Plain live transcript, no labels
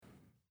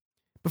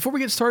Before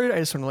we get started, I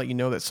just want to let you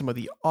know that some of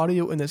the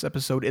audio in this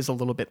episode is a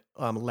little bit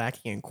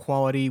lacking in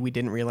quality. We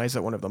didn't realize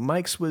that one of the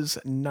mics was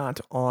not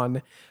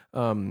on,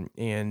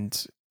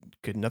 and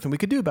nothing we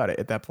could do about it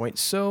at that point.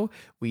 So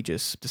we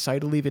just decided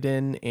to leave it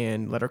in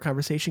and let our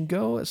conversation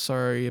go.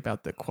 Sorry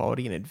about the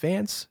quality in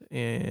advance,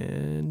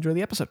 and enjoy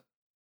the episode.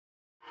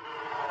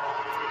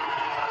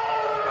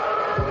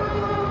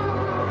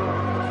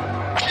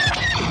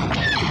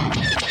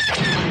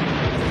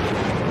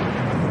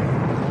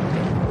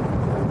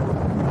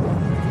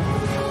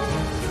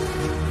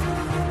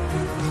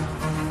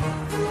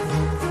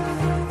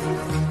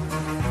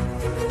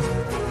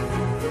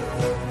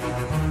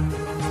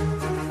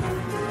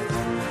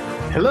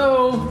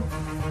 Hello,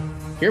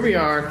 here we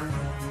are,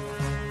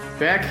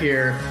 back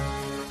here,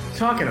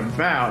 talking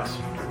about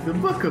the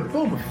Book of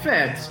Boba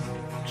Fett,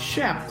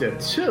 Chapter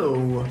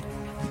 2.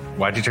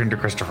 Why'd you turn to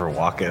Christopher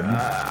Walken?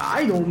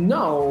 I don't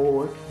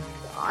know.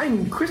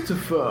 I'm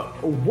Christopher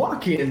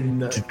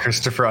Walken. Did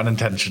Christopher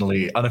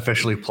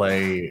unofficially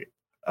play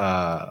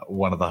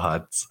one of the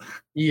Hutts?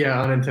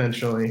 Yeah,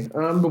 unintentionally.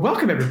 But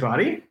welcome,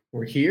 everybody.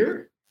 We're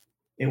here,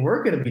 and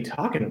we're going to be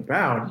talking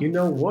about, you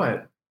know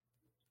what?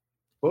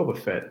 Boba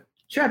Fett.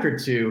 Chapter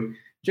 2.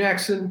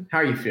 Jackson, how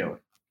are you feeling?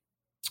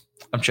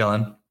 I'm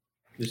chilling.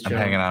 Just I'm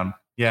chilling. hanging out.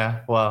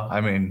 Yeah, well,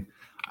 I mean,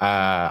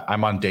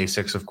 I'm on day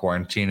 6 of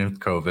quarantine with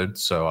COVID,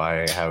 so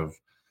I have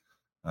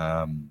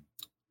done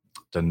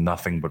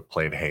nothing but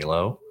played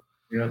Halo.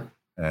 Yeah.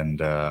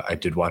 And I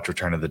did watch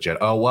Return of the Jedi.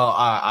 Oh, well,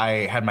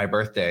 I had my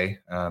birthday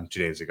 2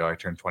 days ago. I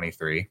turned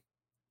 23.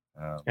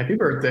 Happy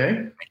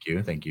birthday.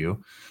 Thank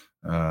you.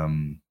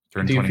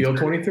 Do you feel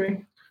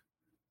 23?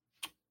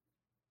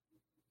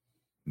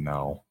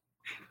 No.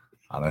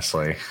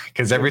 Honestly,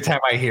 because every time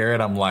I hear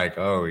it, I'm like,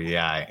 "Oh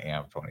yeah, I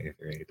am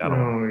 23."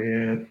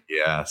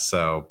 Yeah.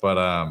 So, but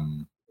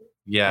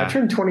yeah. I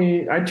turned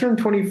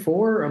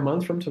 24 a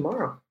month from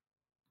tomorrow.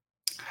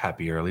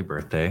 Happy early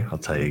birthday! I'll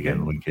tell you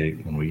again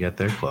when we get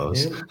there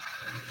close.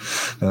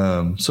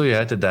 Yeah. So yeah,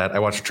 I did that. I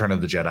watched Return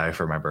of the Jedi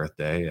for my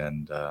birthday,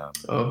 and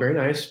oh, very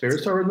nice.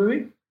 Favorite Star Wars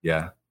movie?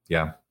 Yeah.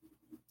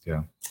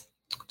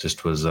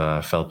 Just was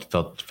felt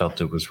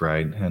it was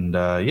right, and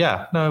no,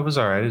 it was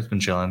all right. It's been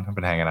chilling. I've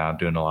been hanging out,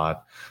 doing a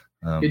lot.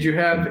 Did you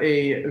have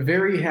a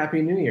very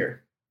happy New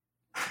Year?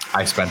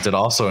 I spent it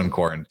also in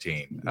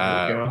quarantine.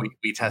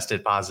 We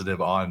tested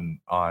positive on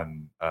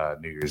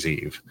New Year's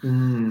Eve,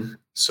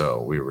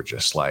 so we were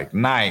just like,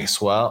 nice.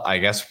 Well, I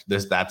guess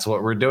that's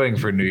what we're doing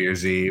for New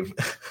Year's Eve.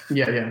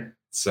 Yeah.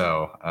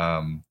 So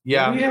we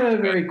had a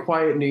very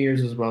quiet New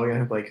Year's as well. We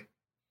had like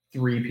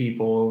 3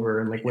 people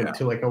over and went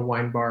to a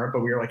wine bar,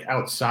 but we were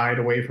outside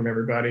away from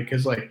everybody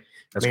because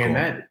that's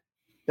cool.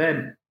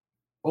 that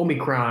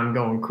Omicron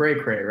going cray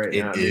right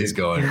now. It is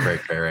going cray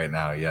right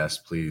now. Yes,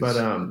 please. But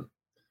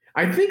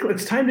I think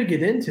it's time to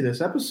get into this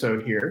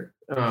episode here.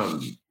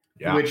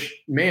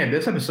 Which, man,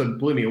 this episode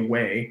blew me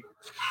away.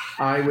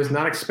 I was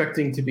not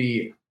expecting to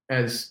be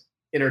as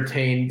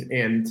entertained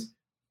and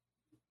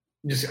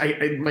just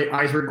my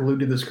eyes were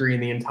glued to the screen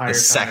the entire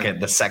time.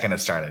 The second it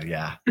started,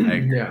 yeah.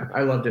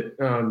 I loved it.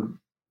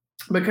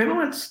 But kind of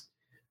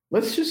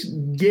let's just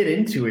get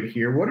into it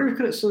here. What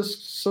are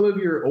some of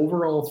your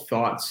overall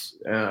thoughts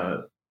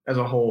as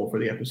a whole for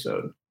the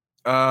episode?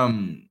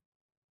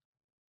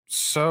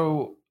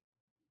 So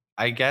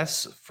I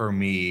guess for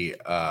me,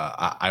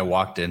 I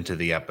walked into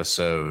the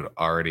episode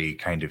already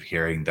kind of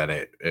hearing that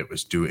it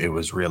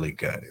was really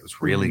good. It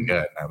was really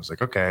good. I was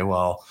like, okay,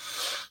 well,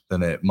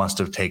 then it must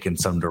have taken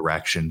some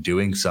direction,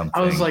 doing something.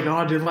 I was like,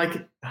 oh, did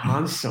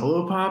Han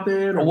Solo pop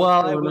in?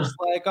 Well, it was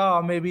like,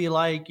 oh, maybe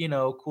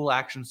cool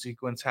action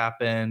sequence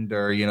happened,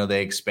 or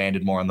they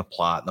expanded more on the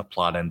plot, and the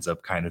plot ends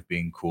up kind of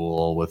being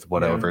cool with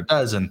whatever it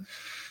does. And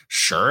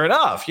sure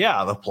enough,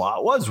 the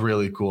plot was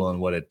really cool in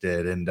what it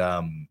did. And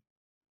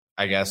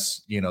I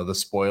guess the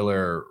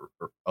spoiler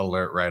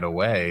alert right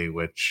away,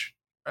 which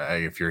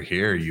if you're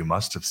here, you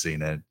must have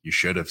seen it. You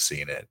should have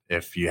seen it.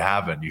 If you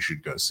haven't, you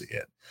should go see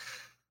it.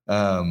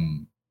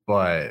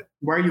 But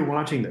why are you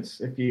watching this?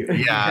 If you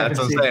that's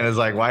what I'm saying. It's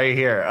like, why are you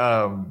here?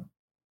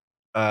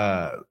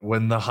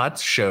 When the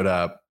Hutts showed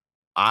up,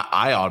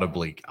 I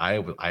audibly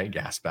I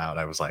gasped out.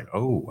 I was like,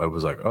 oh, well, we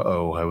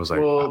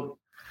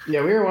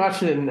were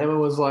watching it, and Emma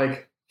was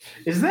like,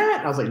 "Is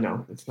that?" I was like,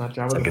 "No, it's not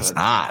Jabba the Hutt." It's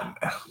not.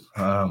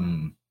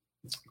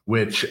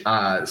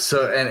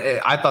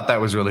 I thought that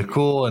was really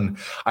cool, and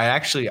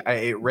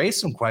it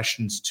raised some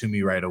questions to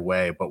me right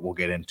away, but we'll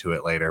get into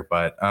it later.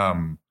 But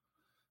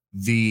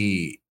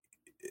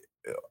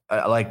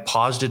I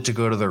paused it to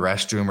go to the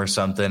restroom or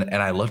something, and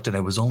I looked and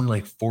it was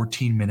only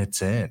 14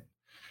 minutes in,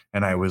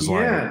 and I was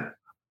like,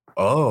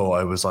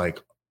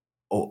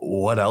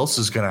 what else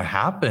is going to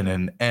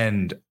happen?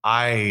 And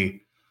I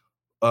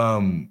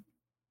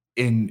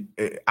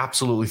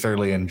absolutely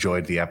thoroughly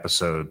enjoyed the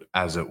episode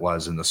as it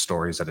was, and the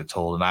stories that it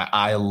told. And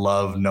I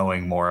love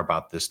knowing more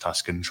about this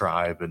Tusken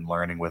tribe and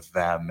learning with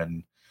them.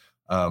 And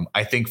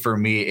I think for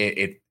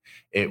me,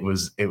 it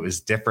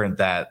was different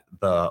that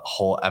the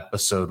whole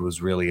episode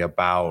was really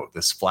about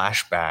this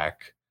flashback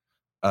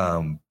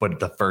But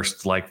the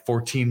first like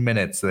 14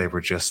 minutes, they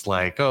were just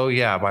like, oh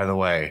yeah, by the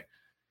way,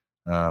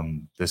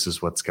 this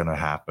is what's gonna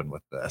happen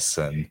with this.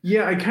 And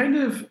Yeah, I kind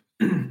of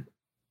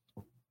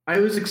I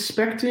was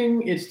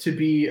expecting it to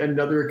be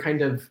another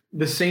kind of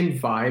the same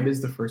vibe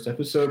as the first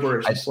episode, where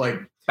it's just like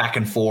back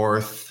and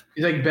forth.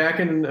 he's like back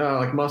in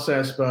like Mos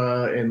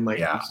Espa, and like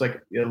Yeah. it's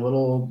like a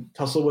little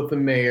tussle with the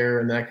mayor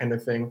and that kind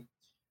of thing.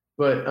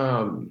 But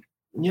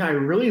yeah, I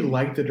really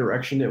liked the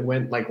direction it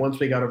went. Like once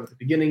we got over the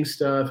beginning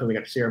stuff, and we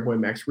got to see our boy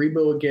Max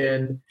Rebo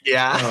again.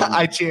 Yeah,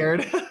 I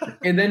cheered.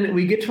 And then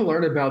we get to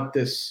learn about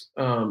this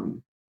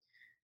the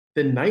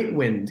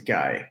Nightwind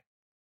guy.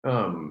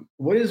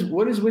 What is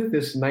with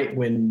this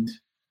Nightwind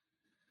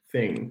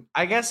thing?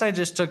 I guess I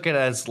just took it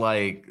as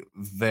like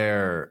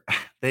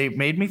they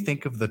made me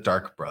think of the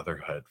Dark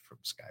Brotherhood from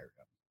Skyrim.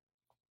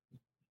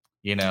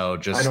 You know,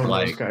 just I don't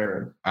like know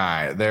Skyrim. all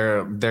right,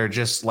 they're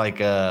just like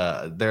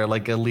they're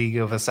like a league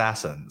of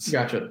assassins.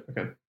 Gotcha.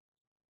 Okay.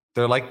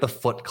 They're like the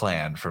Foot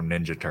Clan from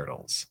Ninja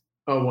Turtles.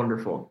 Oh,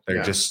 wonderful.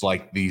 They're just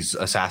like these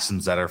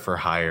assassins that are for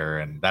hire,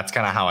 and that's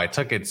kind of how I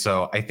took it.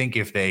 So I think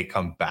if they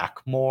come back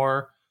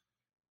more,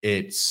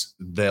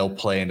 they'll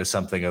play into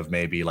something of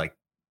maybe like,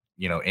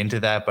 you know,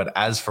 into that. But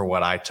as for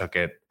what I took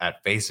it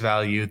at face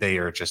value, they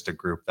are just a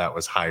group that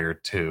was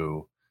hired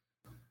to.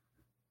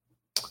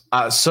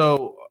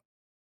 So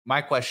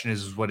my question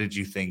is, what did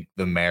you think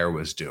the mayor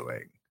was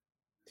doing?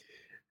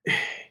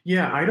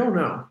 Yeah, I don't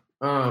know.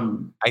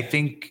 I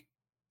think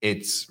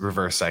it's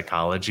reverse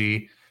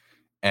psychology,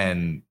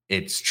 and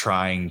it's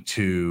trying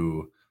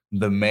to.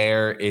 The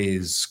mayor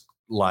is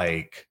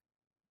like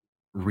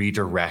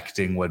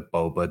redirecting what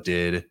Boba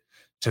did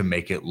to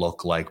make it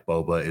look like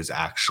Boba is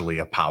actually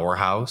a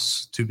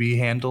powerhouse to be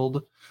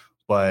handled.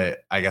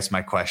 But I guess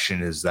my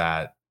question is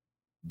that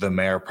the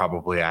mayor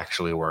probably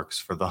actually works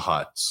for the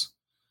Hutts.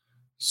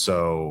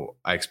 So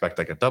I expect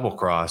like a double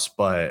cross.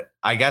 But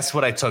I guess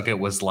what I took it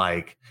was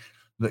like,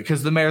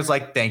 because the mayor's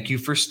like, thank you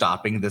for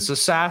stopping this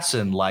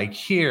assassin. Like,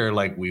 here,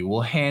 like, we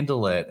will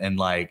handle it. And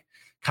like,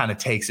 kind of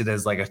takes it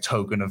as like a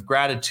token of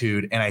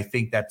gratitude. And I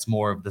think that's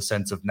more of the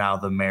sense of now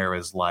the mayor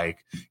is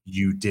like,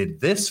 you did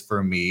this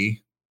for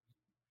me.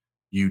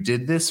 You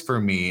did this for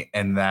me.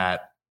 And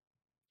that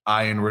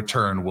I, in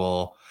return,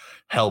 will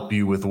help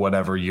you with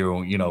whatever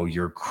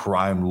your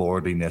crime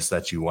lordiness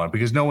that you want,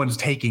 because no one's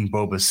taking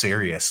Boba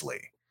seriously.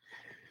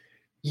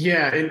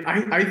 Yeah, and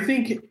I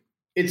think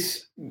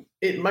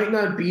it might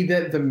not be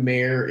that the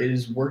mayor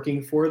is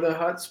working for the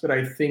Hutts, but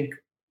I think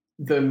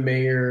the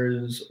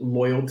mayor's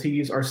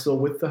loyalties are still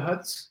with the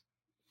Hutts.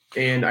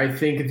 And I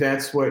think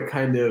that's what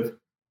kind of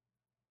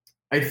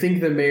I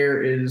think the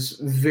mayor is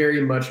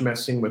very much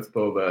messing with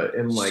Boba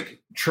and like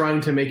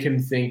trying to make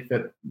him think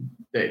that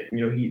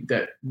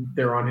that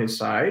they're on his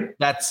side.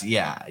 That's and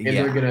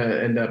they're gonna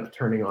end up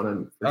turning on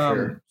him for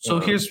sure.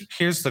 So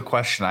here's the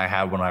question I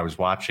had when I was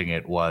watching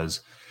it was,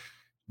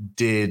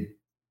 did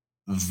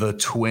the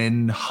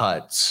twin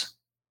Hutts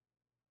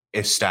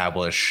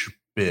establish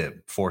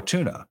Bib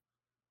Fortuna?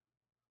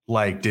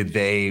 Like, did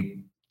they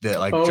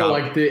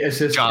like the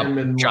assist him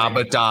and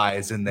Jabba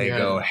dies and they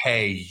go,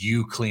 hey,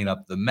 you clean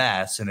up the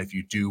mess, and if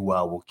you do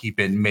well, we'll keep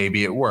it. And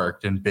maybe it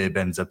worked, and Bib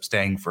ends up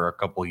staying for a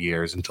couple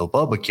years until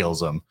Boba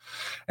kills him.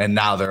 And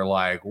now they're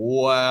like,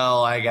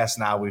 well, I guess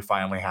now we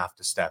finally have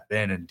to step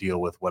in and deal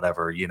with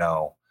whatever,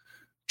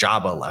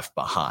 Jabba left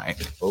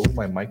behind. Oh,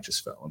 my mic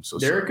just fell. I'm so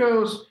sorry. There it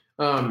goes.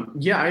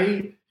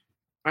 I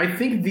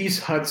think these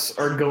Hutts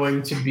are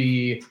going to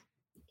be.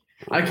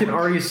 I can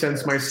already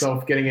sense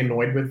myself getting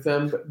annoyed with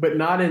them, but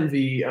not in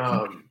the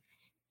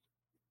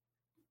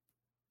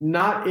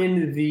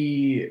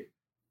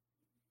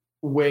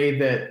way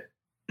that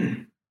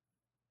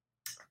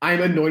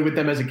I'm annoyed with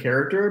them as a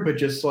character, but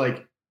just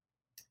like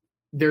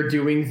they're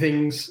doing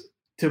things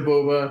to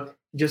Boba.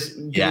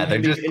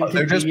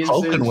 They're just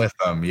poking with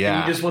them. Yeah,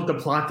 you just want the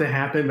plot to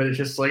happen, but it's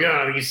just like,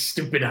 oh, these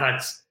stupid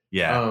Hutts.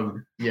 Yeah.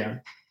 Yeah.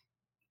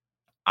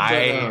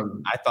 I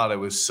thought it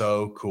was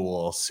so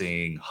cool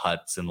seeing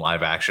Hutts in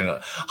live action.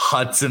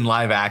 Hutts in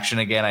live action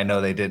again. I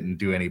know they didn't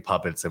do any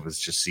puppets; it was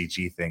just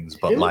CG things.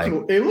 But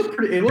they look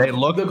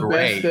the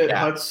great. Best that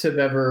Hutts have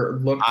ever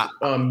looked.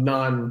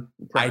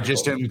 I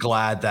just am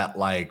glad that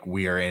like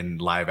we are in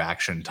live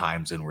action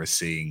times and we're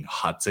seeing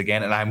Hutts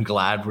again, and I'm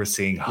glad we're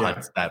seeing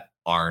Hutts that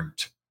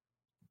aren't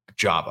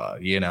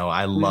Jabba.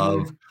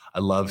 I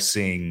love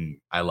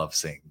seeing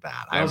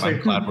that.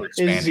 I'm glad we're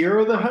expanding. Is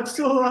Zero the Hutt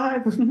still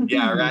alive?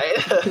 Yeah, right.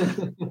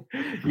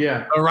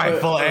 Yeah, the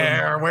rightful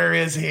heir. Where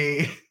is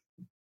he?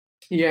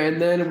 Yeah, and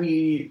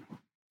then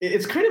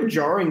it's kind of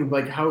jarring,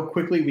 like how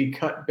quickly we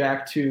cut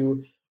back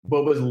to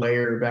Boba's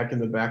lair back in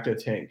the Bacta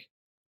tank,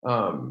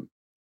 and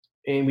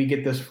we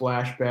get this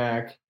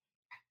flashback.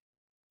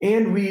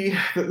 And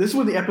this is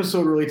when the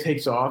episode really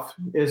takes off,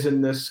 is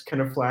in this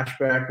kind of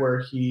flashback where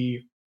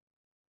he,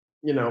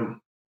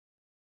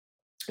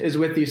 is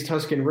with these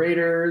Tusken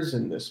Raiders,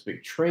 and this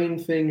big train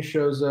thing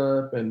shows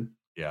up, and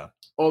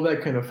all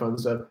that kind of fun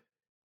stuff.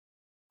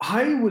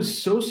 I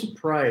was so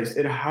surprised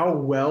at how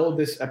well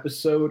this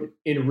episode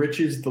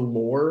enriches the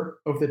lore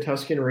of the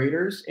Tusken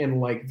Raiders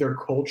and like their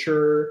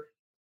culture,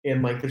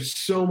 and like there's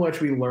so much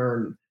we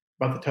learn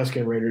about the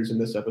Tusken Raiders in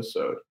this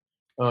episode,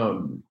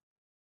 um,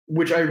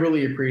 which I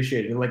really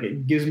appreciated. And like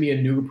it gives me a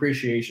new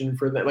appreciation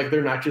for that. Like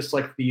they're not just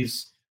like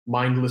these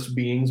mindless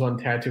beings on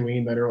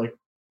Tatooine that are like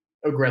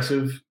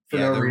aggressive for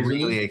Yeah, no they're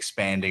really reason.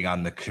 expanding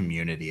on the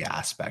community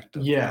aspect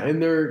of Yeah, that.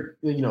 and they're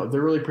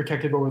really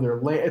protective over their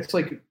land. It's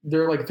like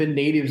they're like the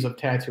natives of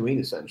Tatooine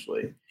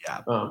essentially,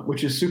 Yeah.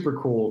 which is super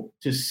cool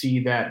to see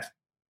that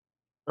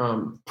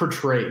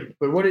portrayed.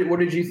 But what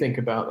did you think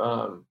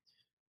about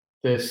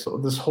this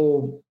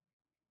whole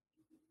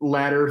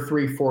latter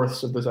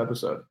 3/4 of this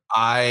episode?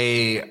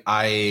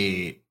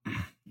 I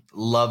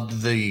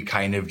loved the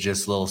kind of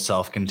just little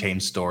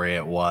self-contained story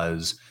it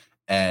was.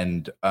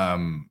 And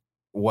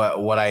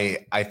what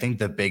I think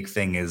the big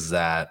thing is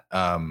that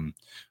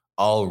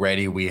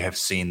already we have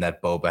seen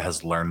that Boba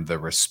has learned the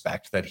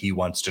respect that he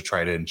wants to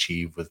try to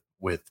achieve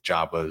with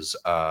Jabba's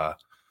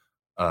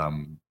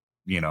um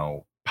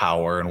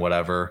power and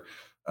whatever.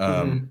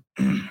 Um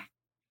Hmm.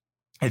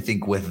 I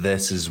think with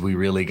this is we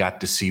really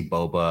got to see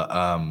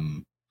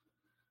Boba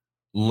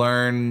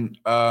learn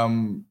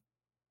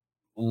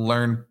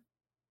learn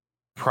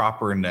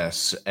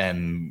properness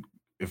and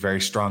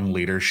very strong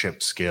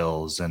leadership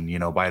skills. And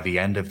by the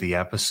end of the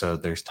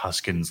episode, there's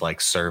Tuskens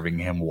like serving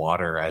him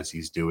water as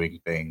he's doing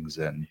things.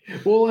 And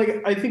Well,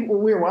 like I think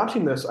when we were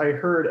watching this, I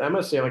heard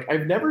Emma say like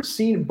I've never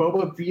seen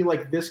Boba be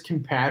like this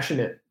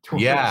compassionate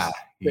yeah,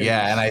 towards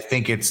and things. I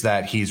think it's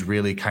that he's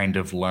really kind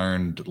of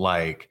learned,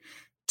 like,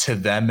 to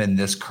them in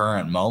this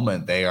current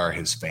moment they are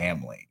his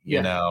family,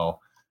 Yeah.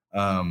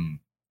 um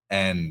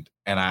and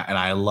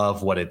I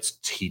love what it's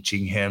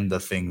teaching him, the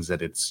things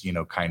that it's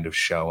kind of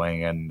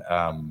showing. And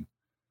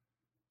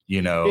you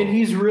And know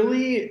he's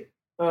really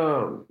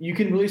you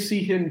can really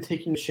see him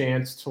taking a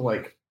chance to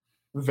like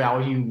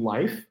value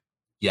life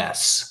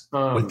yes,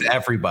 with um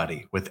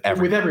everybody, with with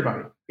everybody.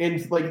 everybody,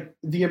 and like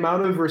the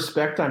amount of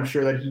respect I'm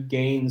sure that he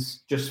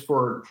gains just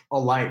for a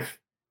life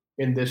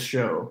in this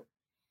show.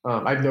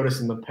 I've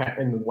noticed in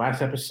the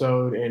last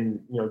episode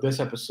and this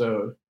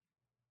episode,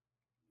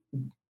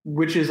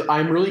 which is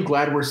I'm really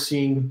glad we're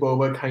seeing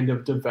Boba kind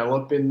of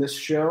develop in this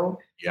show.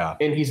 Yeah.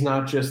 And he's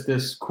not just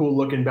this cool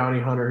looking bounty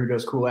hunter who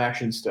does cool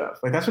action stuff.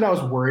 Like that's what I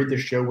was worried the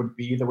show would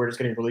be, that we're just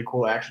getting really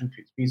cool action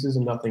pieces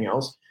and nothing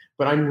else.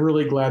 But I'm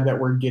really glad that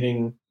we're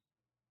getting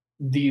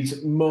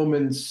these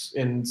moments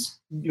and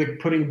like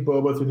putting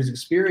Boba through his We're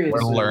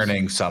experiences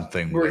learning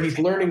something where with he's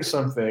learning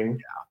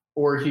something,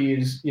 or he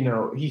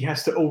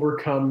has to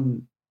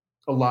overcome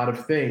a lot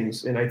of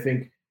things. And I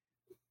think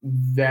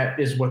that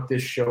is what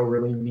this show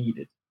really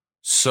needed.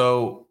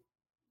 So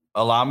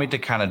allow me to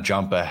kind of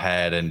jump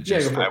ahead and Yeah,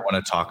 just go for I it.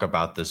 want to talk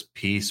about this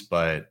piece,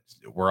 but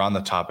we're on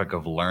the topic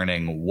of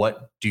learning.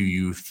 What do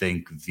you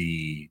think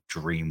the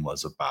dream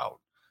was about?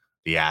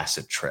 The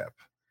acid trip,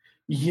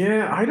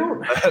 Yeah, I don't.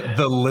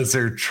 the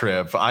lizard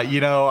trip.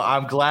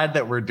 I'm glad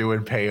that we're doing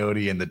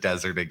peyote in the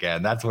desert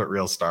again. That's what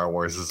real Star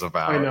Wars is I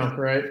about. know,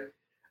 right?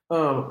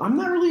 I'm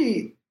not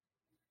really.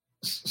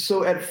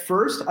 So at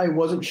first, I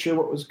wasn't sure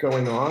what was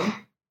going on,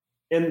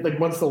 and like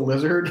once the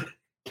lizard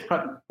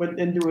went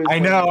into his I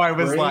like know. I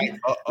was like, brain,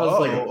 I was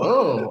like, oh,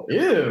 "Oh,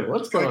 ew,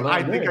 what's like going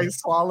I on think I there?"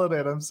 swallowed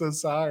it. I'm so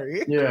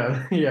sorry.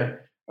 Yeah, yeah.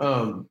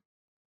 Um,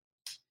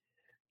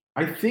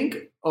 I think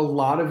a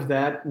lot of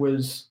that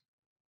was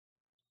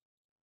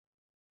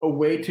a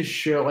way to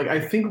show. Like, I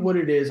think what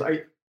it is,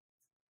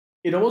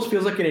 it almost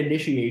feels like an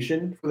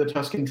initiation for the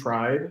Tuscan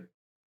tribe,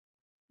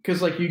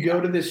 because like you go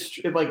to this,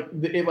 it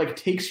like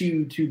takes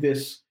you to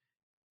this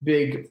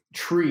big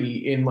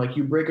tree, and like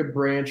you break a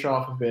branch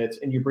off of it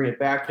and you bring it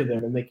back to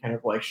them, and they kind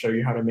of like show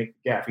you how to make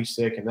the gaffy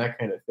stick and that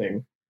kind of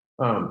thing,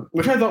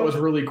 which I thought was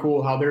really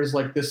cool, how there's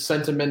like this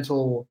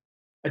sentimental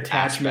Aspect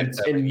attachment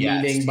of it. and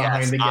Yes, meaning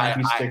behind yes. the I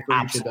gaffy I stick for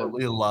each of them.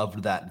 absolutely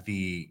loved that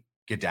the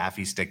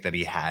Gaddafi stick that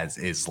he has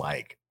is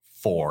like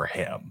for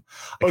him.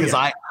 Oh Because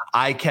yeah,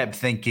 I kept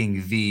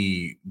thinking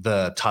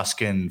the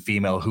Tuscan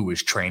female who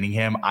was training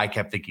him, I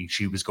kept thinking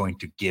she was going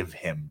to give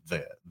him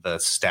the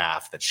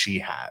staff that she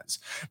has.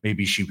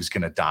 Maybe she was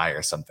going to die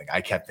or something.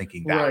 I kept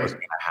thinking that was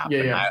right. going to Yeah,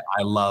 happen. yeah,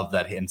 I love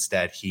that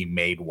instead he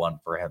made one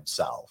for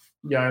himself.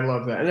 yeah, I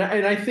love that.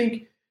 And I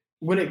think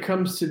when it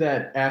comes to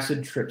that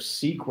acid trip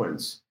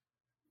sequence,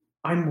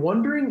 I'm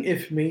wondering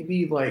if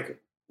maybe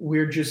like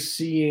we're just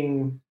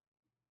seeing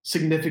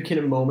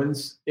significant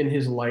moments in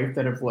his life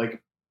that have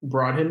like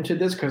brought him to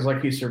this, because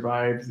like he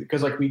survived,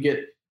 because like we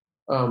get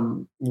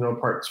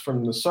parts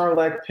from the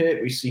Sarlacc pit,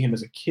 we see him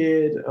as a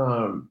kid,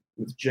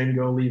 with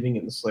Django leaving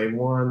in the Slave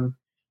One,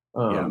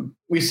 Yeah.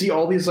 we see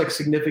all these like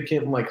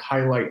significant like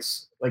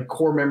highlights, like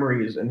core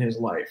memories in his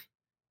life,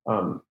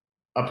 um,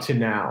 up to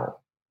now.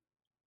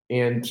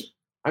 And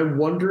I'm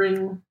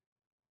wondering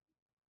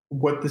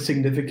what the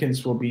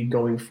significance will be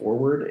going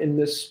forward in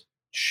this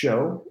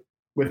show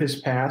with his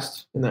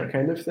past and that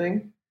kind of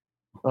thing.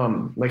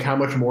 Like how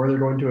much more they're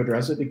going to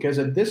address it, because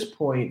at this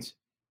point,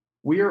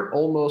 we are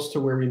almost to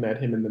where we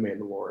met him in The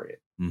Mandalorian,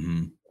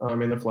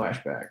 Mm-hmm. in the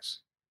flashbacks.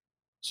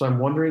 So I'm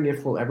wondering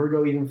if we'll ever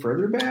go even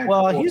further back.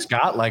 Well, he's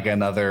got like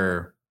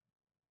another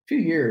few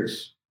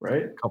years,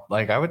 right?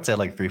 Like I would say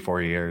like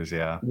 3-4 years,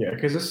 yeah. Yeah,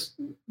 because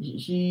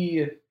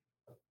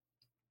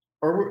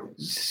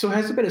so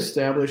has it been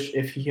established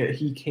if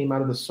he came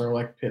out of the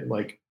Sarlacc pit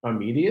like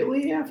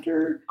immediately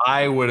after?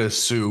 I would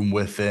assume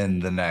within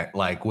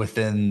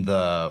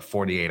the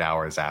 48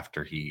 hours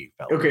after he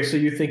fell. Okay, so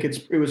you think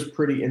it was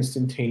pretty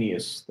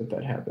instantaneous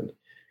that happened?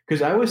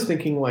 Because I was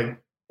thinking like,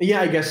 yeah,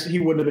 I guess he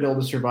wouldn't have been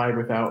able to survive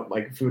without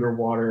like food or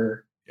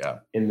water,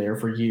 in there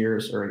for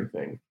years or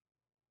anything.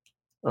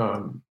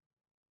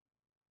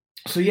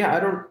 So yeah, I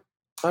don't,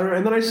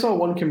 and then I saw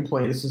one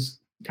complaint. This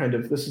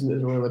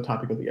isn't really the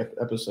topic of the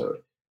episode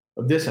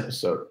of this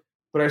episode,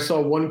 but I saw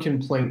one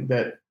complaint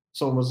that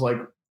someone was like,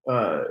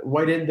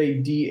 why didn't they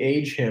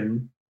de-age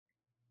him?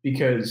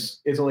 Because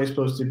it's only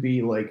supposed to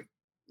be like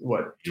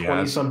what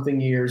 20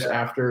 something years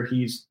after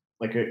he's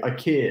like a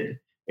kid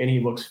and he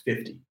looks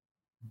 50.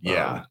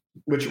 Yeah.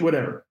 Which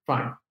whatever,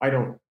 fine.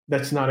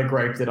 That's not a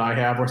gripe that I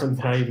have or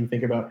something I even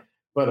think about.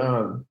 But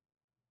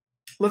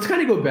let's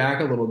kind of go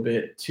back a little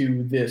bit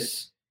to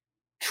this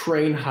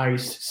train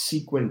heist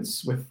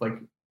sequence with like,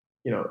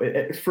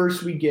 at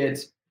first we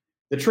get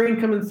the train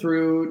coming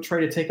through,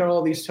 trying to take out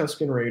all these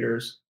Tusken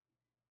Raiders,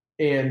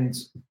 and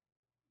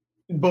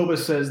Boba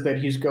says that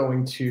he's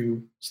going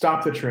to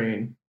stop the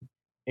train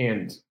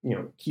and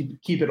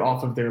keep it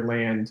off of their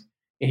land,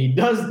 and he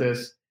does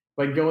this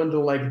by going to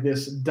like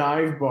this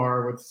dive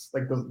bar with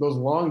like those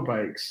long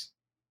bikes,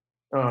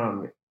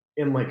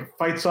 and like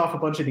fights off a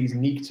bunch of these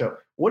Nikto.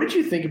 What did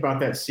you think about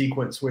that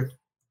sequence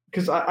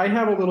because I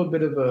have a little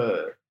bit of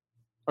a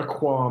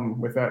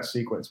qualm with that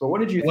sequence, but what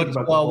did you think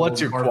about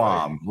what's your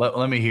qualm?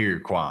 Let me hear your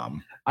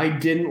qualm. I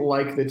didn't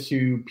like the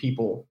two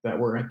people that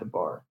were at the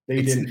bar.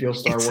 They didn't feel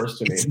Star Wars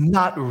to me. It's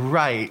not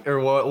right.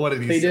 Or what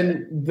did he say? They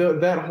didn't,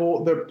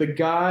 the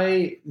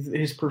guy,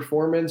 his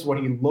performance, what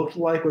he looked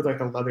like with like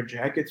the leather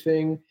jacket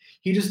thing,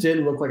 he just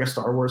didn't look like a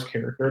Star Wars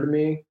character to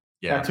me.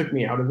 Yeah. That took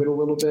me out of it a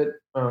little bit.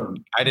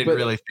 I didn't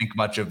really think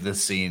much of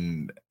this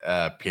scene,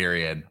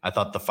 period. I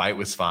thought the fight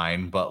was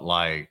fine, but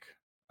like,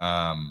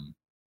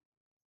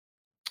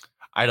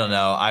 I don't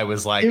know. I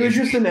was like, it was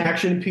just an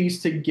action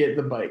piece to get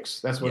the bikes.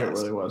 That's what it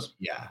really was.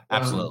 Yeah,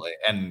 absolutely.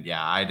 And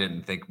yeah, I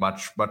didn't think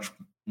much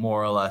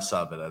more or less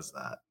of it as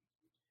that.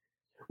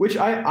 Which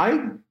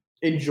I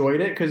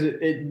enjoyed it because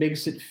it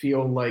makes it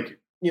feel like,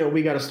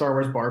 we got a Star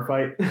Wars bar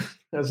fight.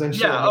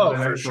 Essentially.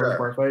 Yeah, for sure.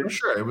 Bar fight. For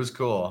sure. It was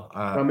cool.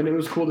 And it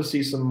was cool to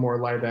see some more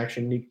live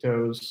action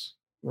Niktos.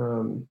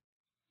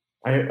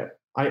 I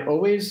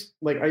always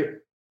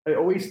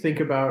think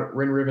about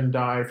Rin Riven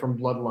Die from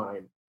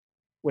Bloodline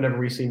whenever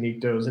we see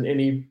Niktos in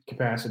any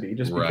capacity,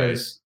 just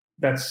because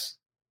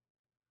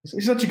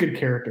he's such a good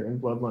character in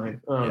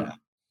Bloodline.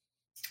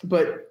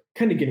 But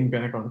kind of getting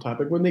back on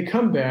topic, when they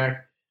come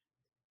back,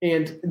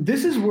 and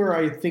this is where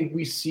I think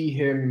we see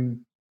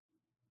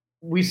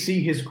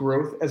his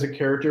growth as a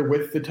character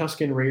with the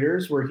Tusken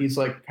Raiders, where he's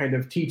like kind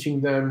of teaching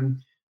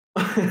them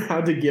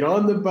how to get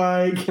on the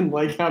bike and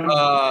like how to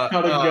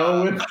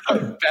go with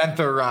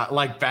Bantha.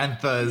 Like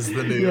Bantha is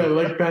the new. Yeah,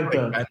 like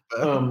Bantha.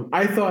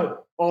 I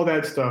thought all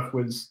that stuff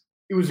was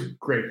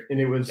great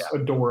and it was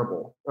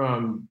adorable.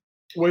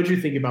 What did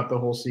you think about the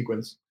whole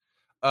sequence?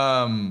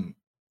 I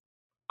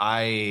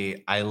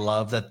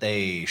love that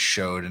they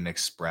showed and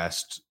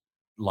expressed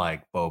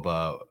like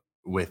Boba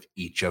with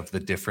each of the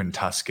different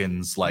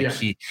Tuskens. Like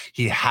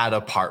he had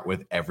a part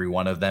with every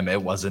one of them.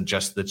 It wasn't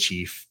just the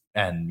chief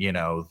and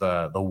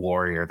the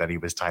warrior that he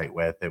was tight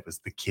with. It was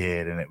the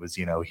kid, and it was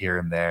here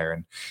and there,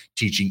 and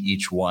teaching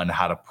each one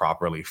how to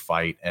properly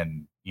fight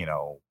and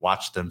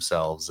watch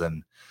themselves.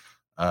 And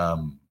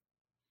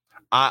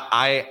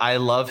I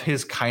love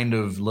his kind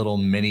of little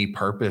mini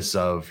purpose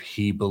of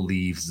he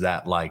believes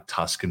that like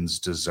Tuskens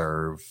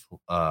deserve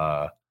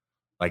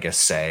like a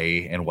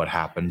say in what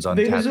happens on.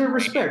 They deserve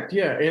respect,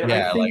 and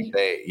I think,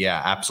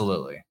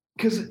 absolutely.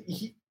 Because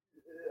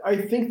I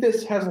think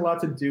this has a lot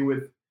to do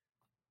with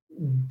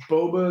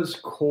Boba's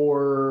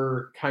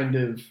core kind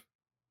of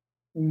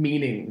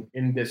meaning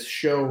in this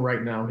show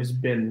right now has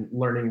been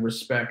learning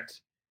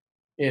respect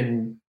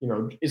in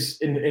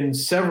in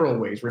several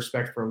ways: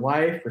 respect for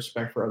life,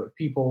 respect for other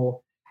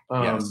people,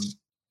 and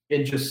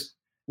just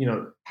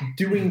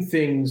doing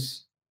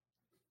things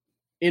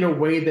in a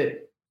way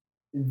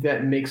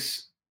that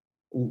makes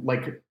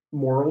like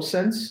moral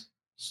sense.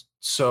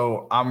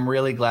 So I'm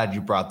really glad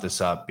you brought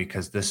this up,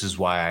 because this is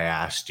why I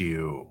asked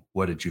you,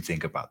 what did you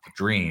think about the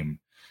dream?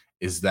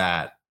 Is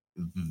that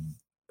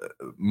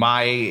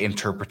my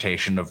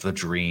interpretation of the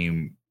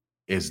dream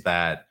is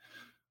that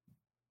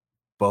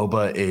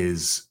Boba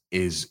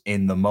is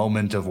in the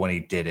moment of when he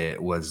did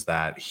it, was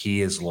that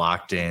he is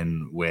locked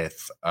in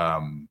with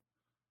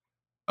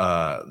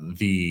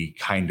the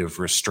kind of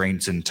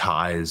restraints and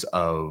ties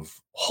of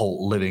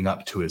living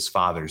up to his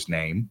father's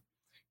name.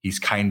 He's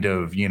kind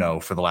of,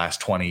 for the last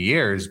 20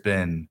 years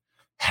been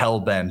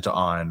hell-bent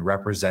on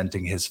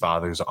representing his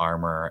father's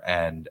armor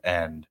and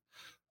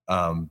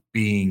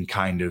being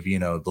kind of,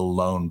 the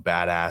lone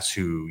badass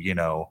who,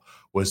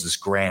 was this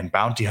grand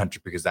bounty hunter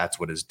because that's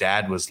what his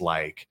dad was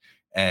like.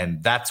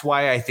 And that's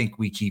why I think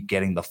we keep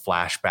getting the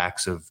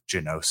flashbacks of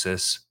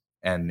Genosis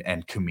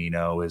and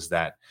Camino, is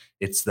that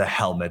it's the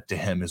helmet to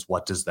him. Is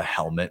what does the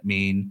helmet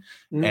mean?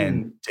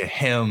 And Mm. to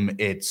him,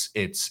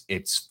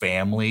 it's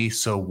family.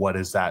 So what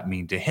does that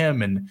mean to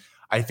him? And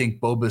I think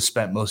Boba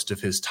spent most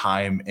of his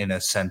time in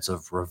a sense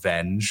of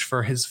revenge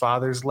for his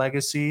father's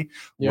legacy,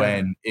 Yeah.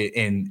 when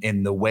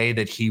in the way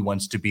that he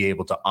wants to be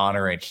able to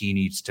honor it, he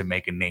needs to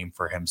make a name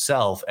for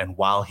himself. And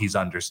while he's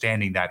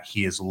understanding that,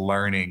 he is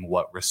learning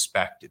what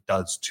respect it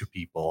does to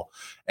people,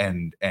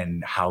 and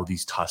how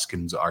these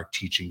Tuskens are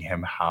teaching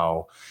him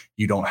how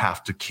you don't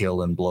have to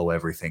kill and blow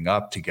everything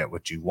up to get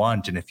what you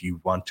want. And if you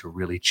want to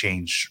really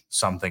change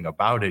something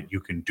about it,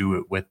 you can do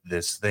it with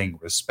this thing,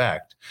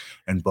 respect.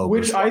 And Boba's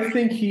Which I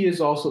think he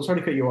is also, sorry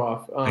to cut you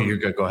off. you're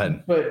good. Go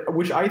ahead. But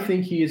which I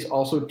think he is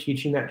also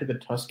teaching that to the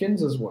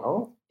Tuskens as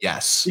well.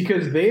 Yes.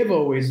 Because they've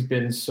always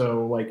been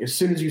so, like, as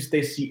soon as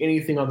they see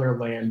anything on their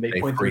land, they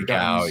point their freak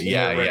guns out. and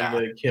Yeah, they're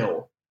ready to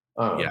kill.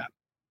 Yeah.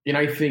 And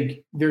I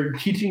think they're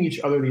teaching each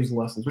other these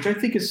lessons, which I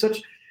think is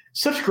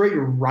such great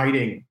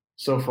writing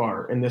so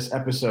far in this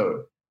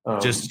episode.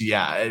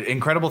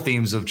 Incredible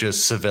themes of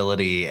just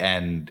civility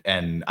and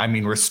I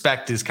mean,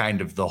 respect is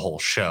kind of the whole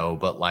show,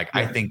 but like,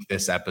 I think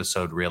this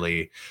episode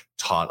really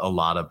taught a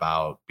lot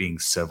about being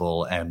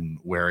civil and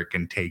where it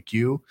can take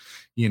you,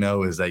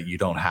 is that you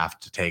don't have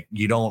to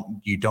you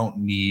don't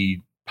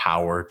need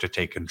power to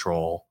take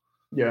control.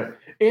 Yeah.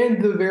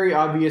 And the very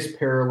obvious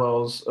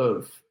parallels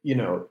of,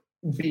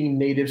 being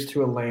natives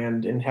to a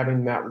land and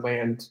having that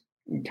land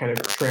kind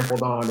of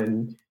trampled on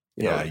and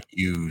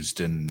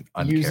used and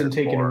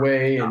taken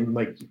away, and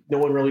like no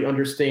one really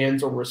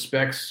understands or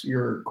respects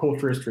your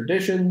culture's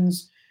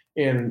traditions,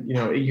 and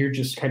you're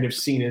just kind of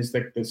seen as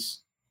like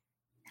this,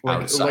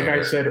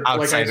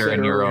 outsider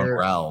in your own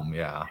realm.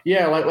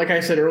 Like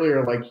I said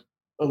earlier, like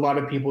a lot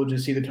of people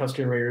just see the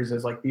Tusken Raiders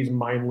as like these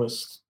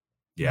mindless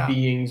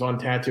beings on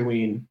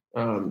Tatooine,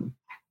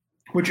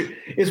 which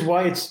is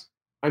why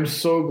I'm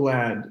so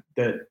glad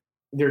that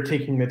they're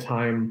taking the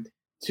time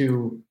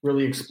to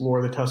really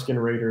explore the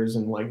Tusken Raiders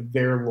and like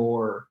their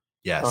lore.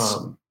 Yes.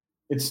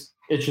 It's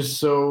just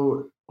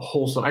so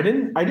wholesome. I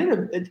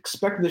didn't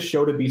expect this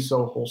show to be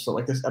so wholesome,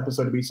 like this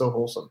episode to be so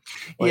wholesome.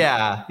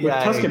 Like, with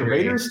Tusken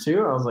Raiders too,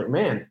 I was like,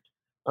 man.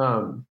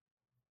 And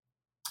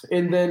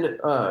then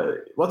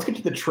let's get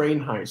to the train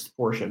heist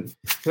portion,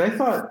 because I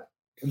thought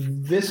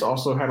this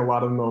also had a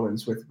lot of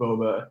moments with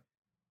Boba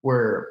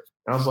where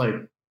I was like,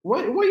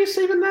 why are you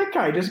saving that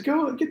guy? Just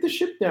go get the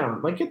ship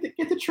down. Like get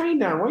the train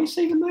down. Why are you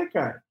saving that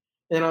guy?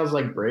 And I was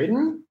like,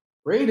 Brayden,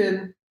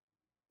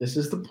 this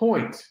is the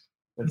point.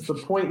 That's the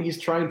point he's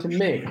trying to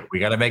make. We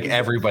got to make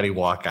everybody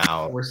walk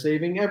out. We're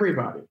saving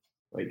everybody.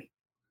 Like,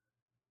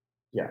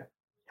 yeah.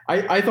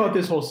 I thought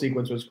this whole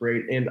sequence was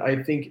great, and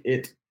I think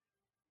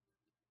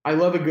I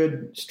love a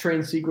good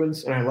train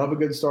sequence, and I love a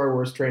good Star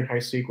Wars train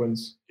heist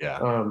sequence. Yeah.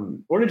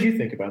 What did you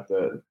think about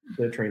the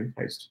train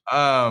heist?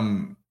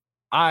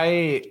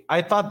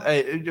 I thought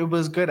it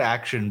was good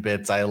action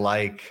bits. I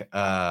like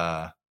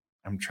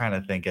I'm trying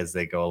to think as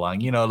they go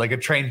along. Like a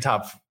train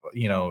top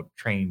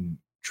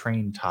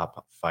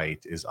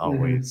fight is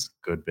always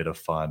a good bit of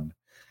fun.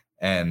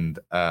 And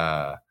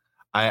I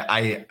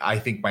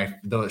think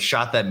the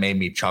shot that made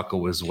me chuckle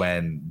was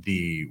when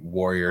the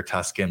warrior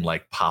Tusken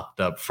like popped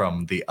up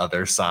from the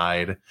other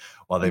side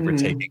while they were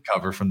taking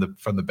cover from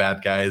the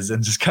bad guys,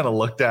 and just kind of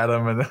looked at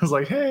him, and I was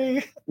like,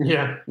 hey.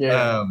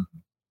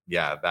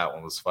 Yeah, that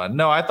one was fun.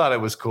 No, I thought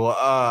it was cool.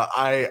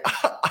 I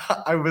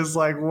was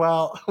like,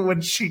 well,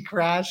 when she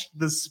crashed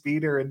the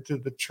speeder into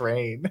the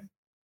train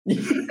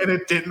and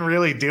it didn't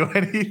really do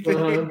anything,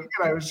 and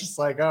I was just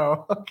like,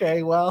 oh,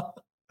 okay, well.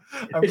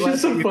 It's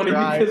just so funny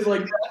because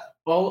like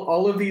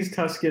all of these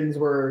Tuskens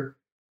were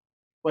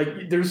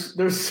like they're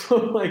so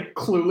like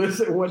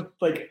clueless at what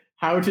like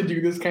how to do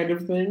this kind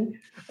of thing.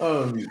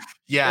 Having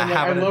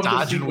to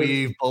dodge and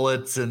weave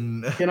bullets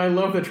and I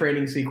love the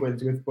training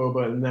sequence with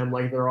Boba and them,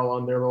 like they're all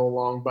on their little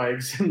long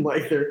bikes and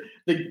like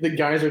the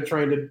guys are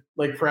trying to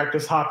like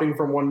practice hopping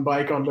from one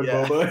bike onto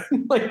Boba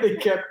and like they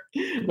kept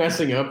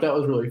messing up. That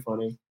was really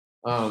funny.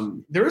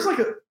 There was like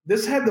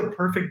this had the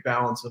perfect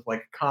balance of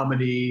like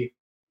comedy,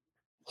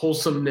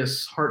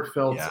 wholesomeness,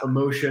 heartfelt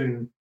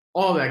emotion,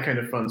 all that kind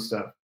of fun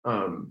stuff.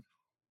 And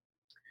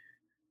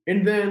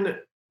then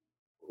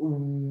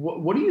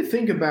what do you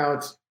think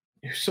about,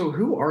 so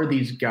who are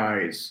these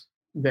guys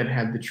that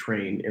had the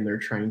train and they're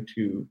trying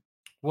to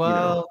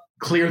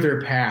clear their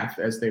path,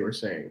 as they were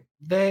saying?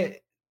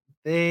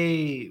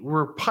 They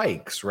were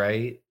Pikes,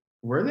 right?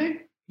 Were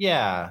they?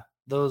 Yeah,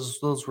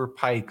 those were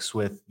Pikes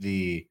with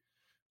they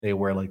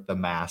wear like the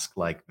mask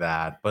like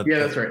that. But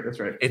that's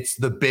right. It's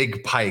the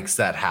big Pikes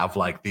that have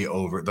like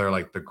they're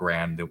like the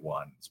grand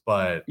ones.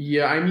 But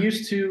yeah, I'm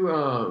used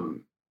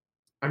to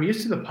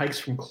the Pikes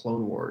from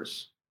Clone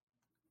Wars.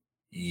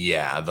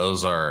 Yeah,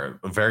 those are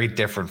very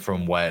different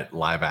from what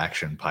live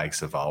action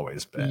Pikes have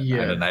always been.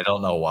 Yeah. And I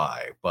don't know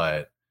why,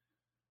 but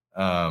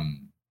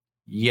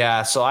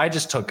Yeah, so I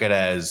just took it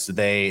as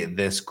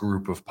this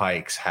group of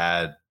Pikes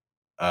had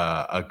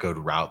a good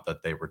route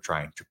that they were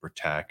trying to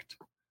protect.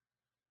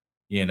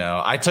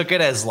 I took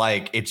it as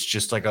like it's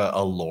just like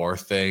a lore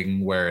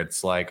thing where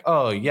it's like,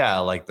 oh yeah,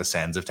 like the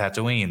sands of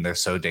Tatooine, they're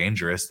so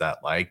dangerous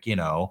that like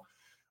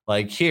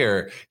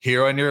here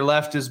on your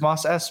left is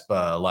Mos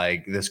Espa,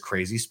 like this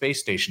crazy space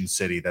station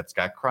city that's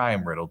got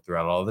crime riddled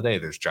throughout all the day.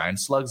 There's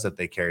giant slugs that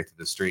they carry through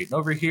the street. And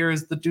over here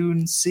is the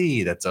Dune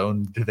Sea that's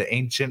owned to the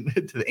ancient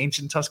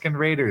Tusken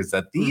Raiders.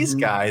 That these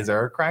guys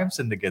are a crime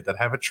syndicate that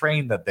have a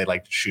train that they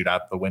like to shoot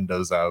out the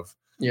windows of.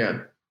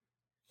 Yeah.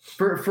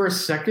 For a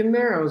second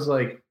there, I was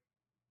like,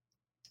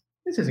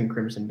 this isn't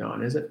Crimson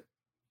Dawn, is it?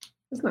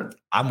 It's not.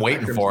 I'm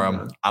waiting for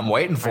him. I'm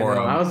waiting for him.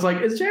 I was like,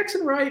 is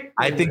Jackson right?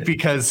 I think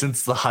because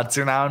since the Hutts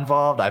are now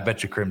involved, I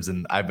bet you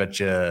Crimson. I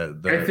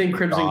think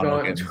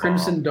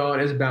Crimson Dawn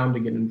is bound to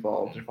get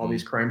involved if all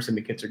these crime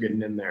syndicates are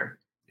getting in there.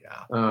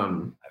 Yeah.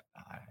 I'm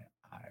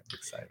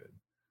excited.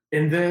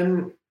 And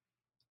then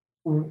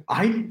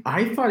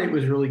I thought it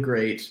was really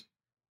great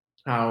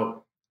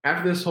how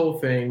after this whole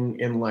thing,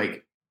 and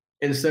like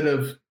instead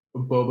of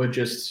Boba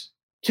just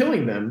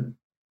killing them,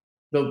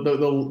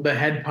 the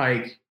head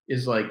Pike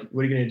is like,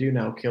 what are you going to do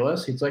now? Kill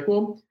us? He's like,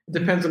 well, it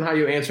depends on how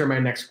you answer my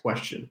next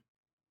question.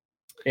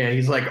 And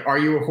he's like, are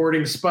you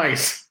hoarding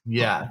spice?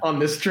 Yeah. On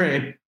this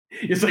train?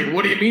 He's like,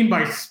 what do you mean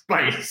by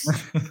spice?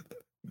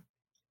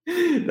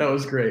 That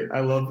was great. I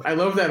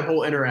love that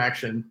whole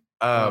interaction.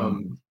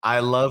 I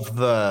love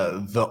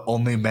the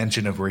only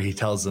mention of where he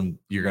tells him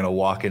you're gonna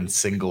walk in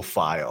single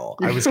file.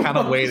 I was kind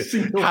of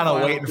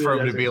waiting for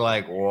him to be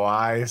like,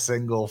 why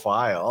single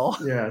file?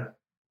 Yeah.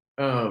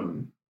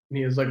 And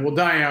he was like, we'll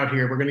die out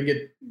here. We're gonna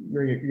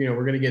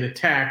get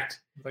attacked.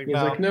 He's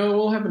like, no,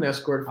 we'll have an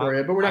escort for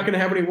you, but we're not gonna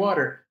have any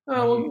water.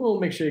 Oh, we'll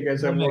make sure you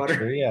guys have water.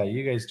 Sure, yeah,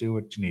 you guys do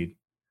what you need.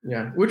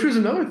 Yeah, which was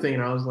another thing.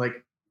 And I was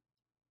like,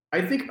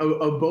 I think a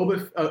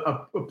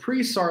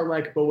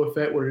pre-Sarlacc Boba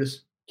Fett would have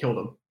just killed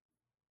him.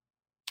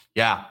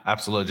 Yeah,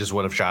 absolutely. Just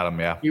would have shot him.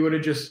 Yeah, he would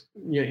have just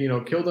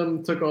killed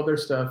them, took all their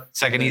stuff.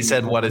 Second he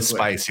said, "What is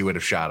spice?" he would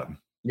have shot him.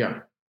 Yeah.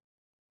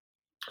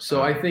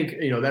 So I think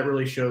that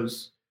really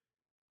shows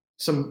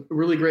some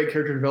really great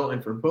character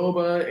development for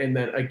Boba, and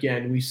then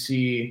again we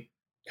see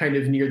kind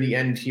of near the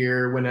end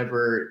here,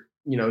 whenever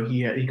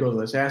he goes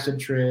on this acid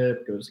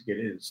trip, goes to get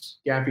his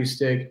gaffy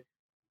stick,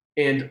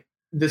 and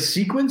the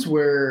sequence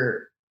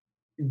where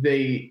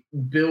they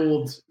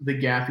build the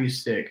gaffy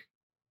stick.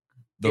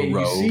 The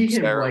robe ceremony. You see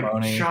him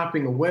like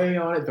chopping away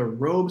on it. The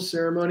robe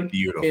ceremony.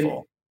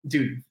 Beautiful. And,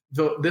 dude,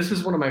 this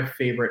is one of my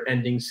favorite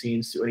ending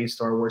scenes to any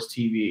Star Wars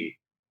TV.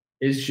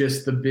 Is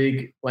just the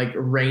big like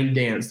rain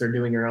dance they're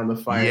doing around the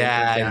fire.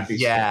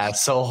 Yeah,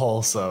 so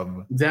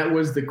wholesome. That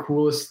was the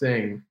coolest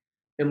thing.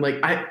 And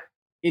like I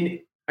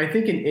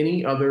think in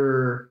any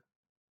other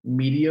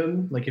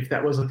medium, like if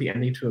that was like the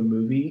ending to a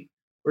movie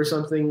or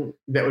something,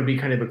 that would be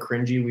kind of a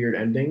cringy, weird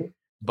ending.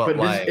 But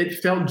like, it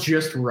felt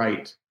just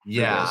right.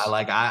 Yeah,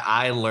 like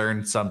I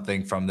learned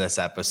something from this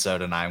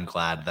episode, and I'm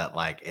glad that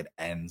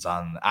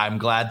I'm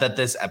glad that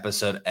this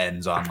episode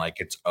ends on like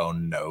its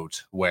own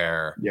note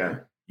where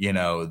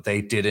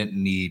they didn't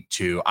need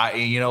to.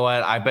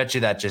 I bet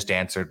you that just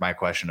answered my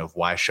question of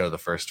why show the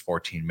first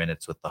 14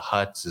 minutes with the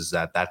Hutts, is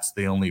that's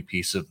the only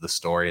piece of the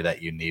story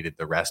that you needed.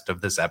 The rest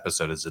of this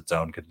episode is its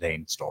own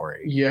contained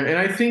story. Yeah, and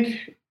I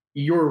think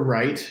you're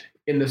right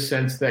in the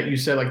sense that you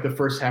said like the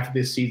first half of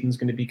this season is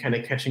going to be kind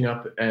of catching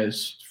up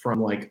as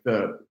from like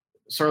the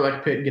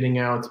Sarlacc pit getting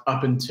out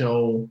up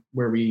until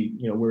where we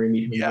meet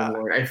him in the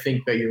Lord. I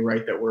think that you're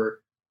right that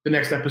the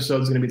next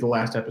episode is going to be the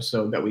last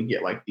episode that we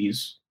get like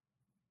these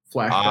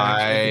flashbacks.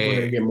 I think we're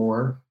going to get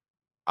more.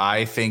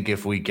 I think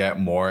if we get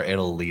more,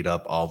 it'll lead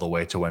up all the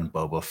way to when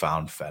Boba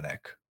found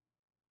Fennec.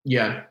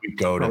 Yeah. We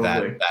go to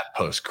that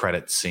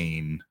post-credit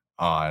scene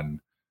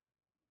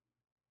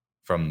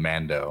from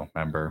Mando,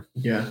 remember?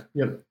 Yeah.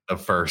 Yep. The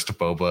first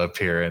Boba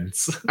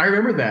appearance. I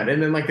remember that.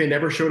 And then like they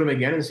never showed him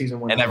again in season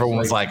 1. And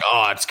everyone's like,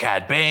 oh, it's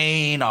Cad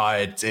Bane. Oh,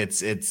 it's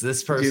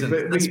this person,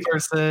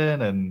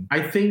 person. And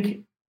I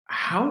think,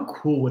 how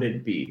cool would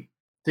it be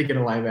to get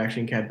a live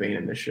action Cad Bane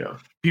in this show?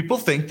 People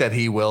think that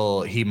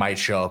he might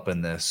show up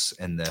in this.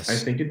 I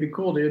think it'd be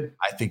cool, dude.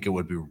 I think it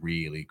would be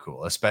really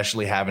cool,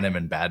 especially having him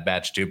in Bad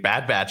Batch too.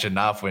 Bad Batch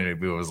enough when it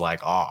was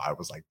like, oh, I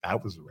was like,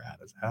 that was rad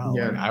as hell.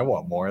 Yeah. Like, I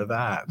want more of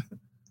that.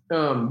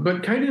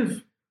 But kind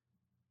of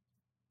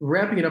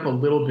wrapping it up a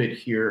little bit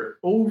here,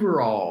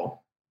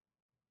 overall,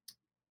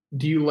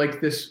 do you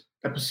like this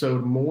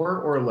episode more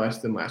or less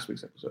than last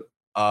week's episode?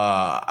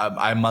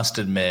 I must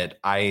admit,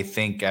 I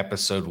think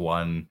episode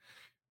 1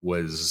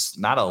 was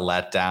not a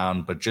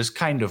letdown, but just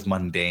kind of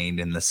mundane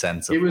in the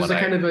sense of it was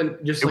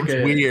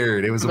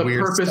weird. It was a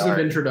weird purpose start.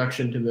 of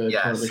introduction to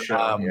the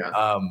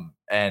show.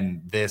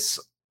 And this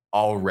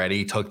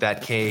already took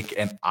that cake,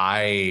 and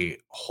I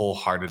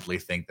wholeheartedly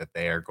think that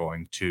they are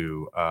going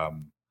to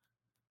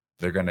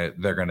they're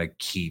gonna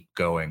keep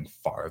going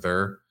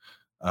farther.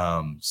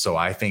 So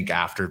I think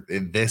after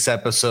this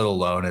episode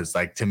alone is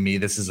like, to me,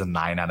 this is a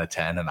 9 out of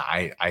 10. And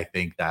I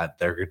think that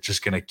they're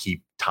just going to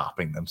keep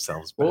topping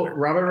themselves better. Well,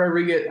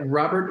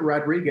 Robert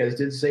Rodriguez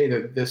did say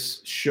that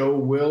this show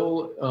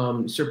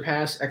will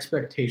surpass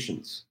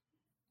expectations.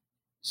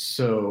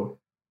 So,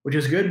 which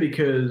is good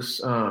because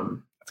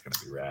that's going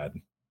to be rad.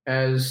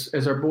 As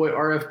our boy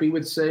RFB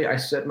would say, I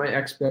set my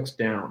expects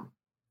down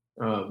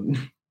for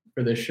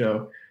this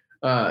show.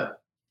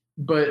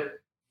 But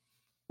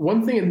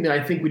one thing that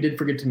I think we did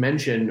forget to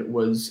mention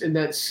was in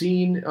that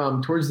scene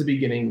towards the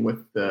beginning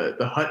with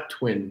the Hutt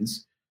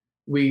twins,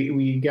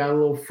 we got a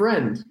little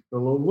friend, the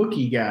little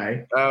Wookiee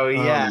guy. Oh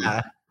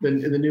yeah, the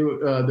new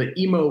the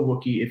emo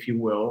Wookiee, if you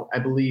will. I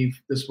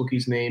believe this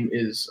Wookiee's name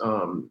is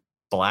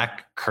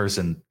Black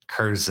Chrysanthemum.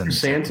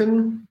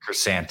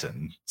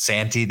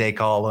 Santy, they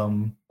call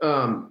him.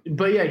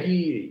 But yeah,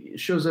 he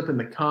shows up in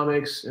the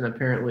comics, and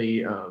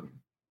apparently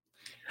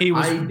he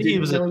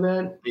was know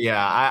that.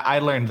 Yeah, I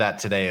learned that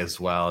today as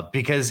well,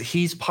 because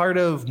he's part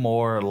of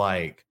more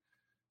like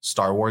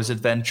Star Wars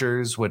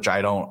adventures, which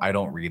I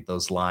don't read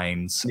those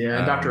lines. Yeah,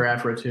 and Dr.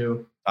 Aphra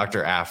too.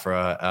 Dr.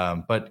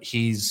 Aphra, but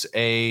he's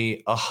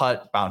a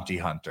Hutt bounty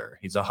hunter.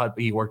 He's a Hutt.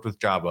 He worked with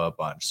Jabba a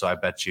bunch, so I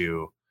bet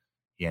you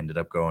he ended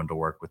up going to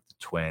work with the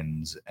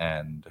twins.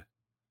 And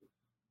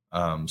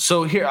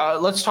so here,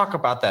 let's talk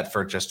about that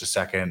for just a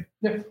second.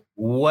 Yeah.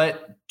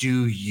 What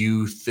do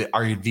you think?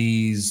 Are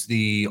these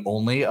the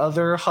only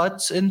other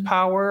Hutts in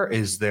power?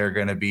 Is there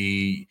going to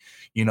be,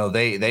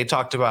 they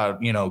talked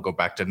about, go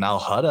back to Nal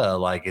Hutta.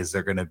 Like, is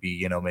there going to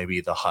be,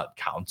 maybe the Hutt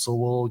Council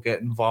will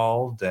get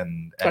involved?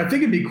 And I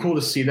think it'd be cool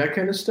to see that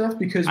kind of stuff,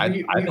 because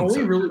we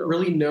only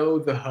really know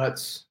the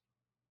Hutts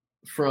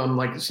from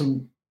like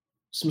some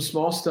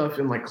small stuff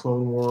in like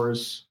Clone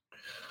Wars.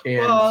 And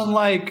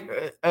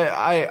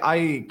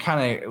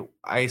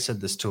I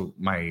said this to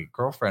my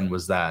girlfriend,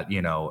 was that,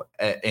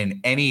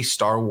 in any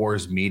Star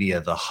Wars media,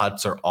 the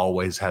Hutts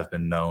always have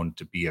been known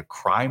to be a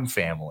crime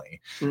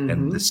family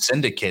and the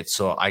Syndicate.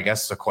 So I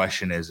guess the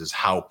question is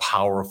how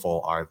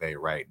powerful are they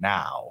right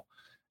now?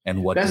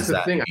 And what does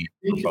that mean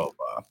for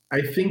Boba?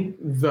 I think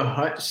the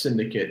Hutt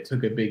Syndicate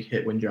took a big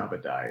hit when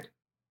Jabba died.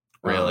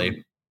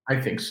 Really? I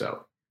think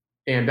so.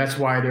 And that's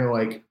why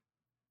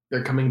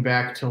they're coming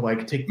back to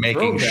like take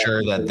making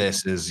sure that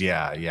this is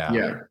yeah.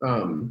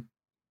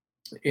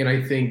 And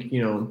I think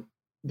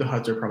the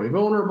Hutts are probably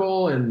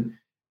vulnerable, and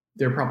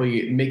they're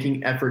probably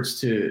making efforts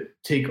to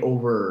take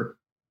over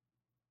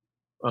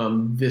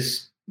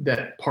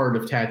that part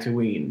of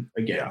Tatooine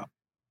again.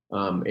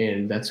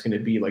 And that's going to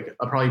be like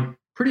a probably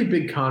pretty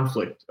big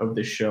conflict of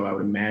this show, I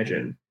would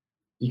imagine,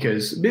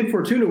 because Bib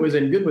Fortuna was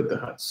in good with the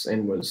Hutts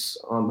and was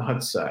on the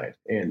Hutt side,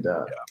 and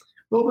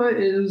Boba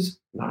is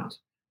not.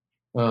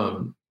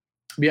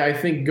 I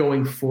think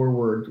going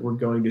forward, we're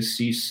going to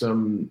see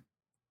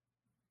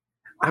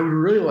I would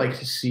really like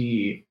to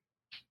see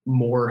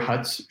more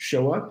Hutts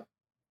show up,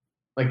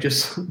 like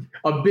just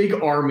a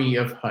big army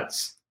of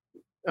Hutts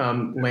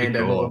land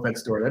at Boba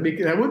Fett's door.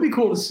 That would be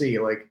cool to see.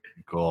 Like,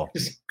 cool.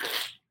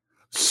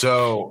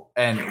 So,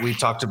 and we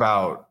talked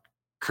about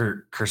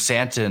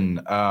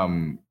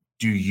Chrysanthemum.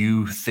 Do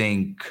you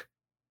think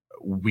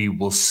we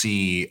will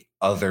see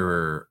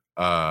other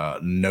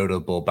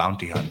notable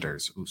bounty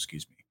hunters? Ooh,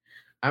 excuse me.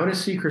 I want to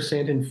see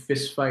Chrysanthemum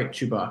fist fight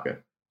Chewbacca.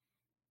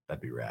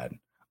 That'd be rad.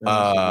 8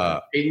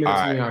 minutes in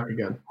the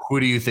octagon.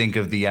 Who do you think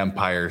of the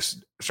Empire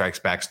Strikes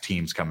Back's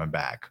teams coming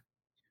back?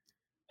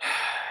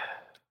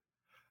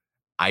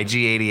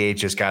 IG-88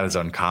 just got his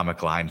own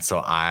comic line,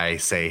 so I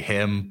say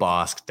him,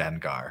 Bosk,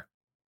 Dengar.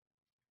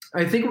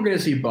 I think we're going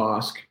to see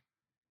Bosk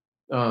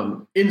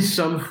in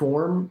some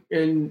form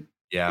in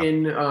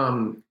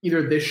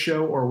either this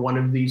show or one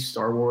of these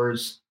Star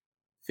Wars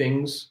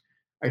things.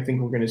 I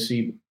think we got to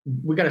see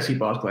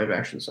Bosk live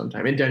action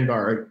sometime. And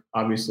Dengar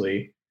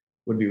obviously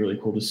would be really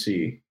cool to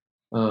see.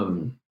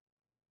 I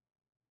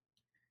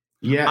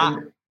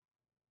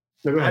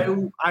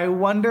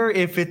wonder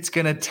if it's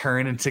going to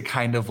turn into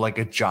kind of like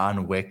a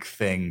John Wick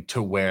thing,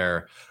 to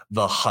where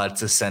the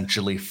Hutts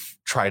essentially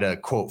try to,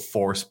 quote,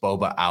 force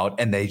Boba out,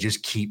 and they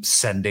just keep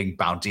sending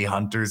bounty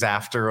hunters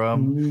after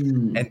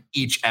him. And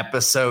each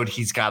episode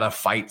he's got to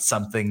fight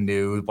something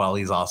new, while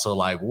he's also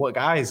like, what,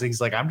 guys?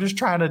 He's like, I'm just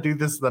trying to do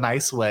this the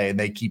nice way. And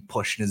they keep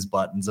pushing his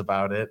buttons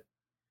about it.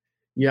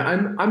 Yeah,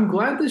 I'm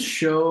glad this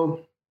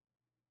show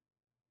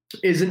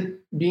isn't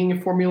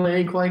being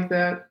formulaic like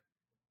that.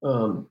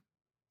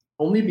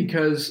 Only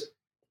because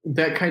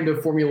that kind of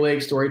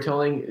formulaic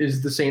storytelling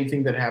is the same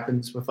thing that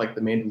happens with like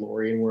The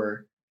Mandalorian,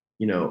 where,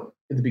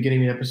 at the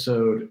beginning of the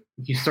episode,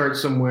 he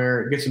starts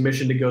somewhere, gets a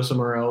mission to go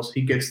somewhere else.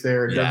 He gets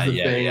there, does the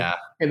thing,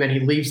 and then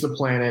he leaves the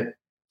planet.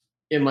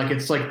 And like,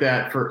 it's like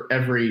that for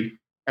every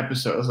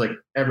episode. It's like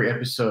every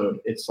episode,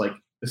 it's like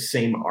the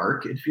same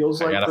arc. It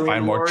feels like I gotta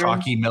find more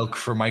chalky milk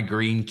for my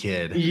green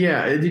kid.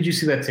 Yeah. Did you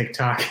see that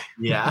TikTok?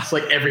 Yeah. It's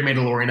like every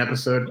Mandalorian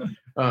episode.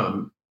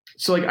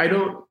 So like,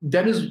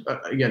 that is,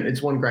 again,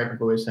 it's one gripe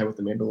I've always had with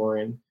The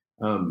Mandalorian.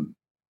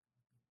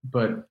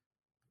 But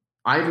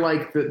I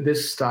like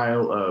this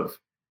style of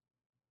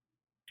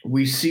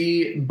we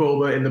see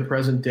Boba in the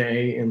present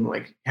day and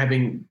like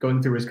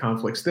going through his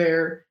conflicts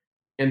there,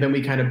 and then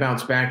we kind of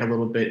bounce back a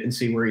little bit and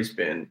see where he's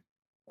been.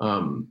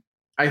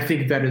 I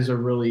think that is a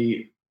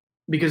really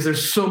because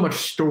there's so much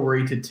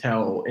story to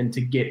tell and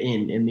to get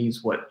in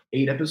these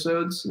 8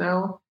 episodes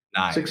now,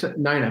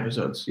 9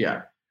 episodes,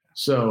 yeah.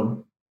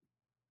 So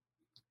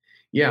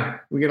yeah,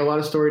 we get a lot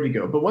of story to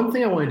go. But one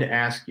thing I wanted to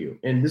ask you,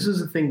 and this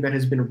is a thing that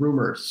has been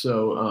rumored,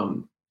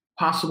 so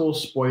possible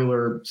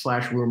spoiler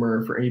 /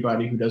 rumor for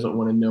anybody who doesn't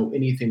want to know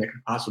anything that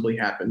could possibly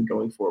happen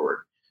going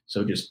forward.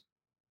 So just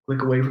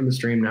click away from the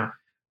stream now.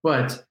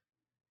 But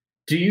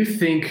do you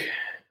think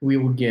we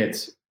will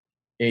get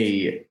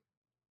a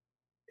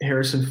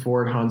Harrison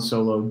Ford Han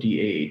Solo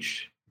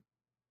DH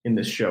in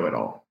this show at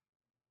all?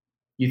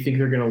 You think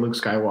they're going to Luke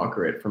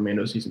Skywalker it from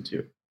Mando season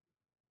 2?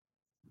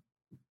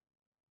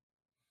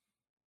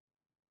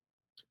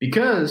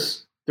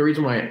 Because the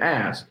reason why I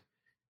ask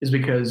is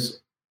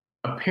because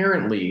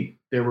apparently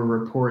there were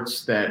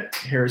reports that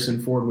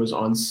Harrison Ford was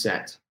on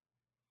set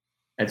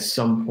at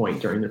some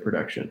point during the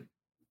production.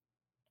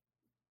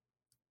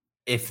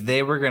 If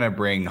they were going to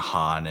bring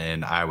Han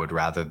in, I would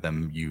rather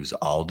them use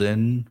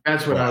Alden.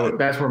 That's what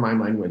that's where my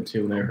mind went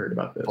to when I heard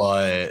about this.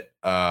 But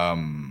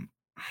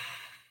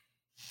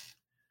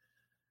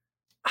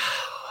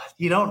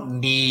you don't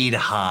need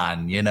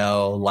Han,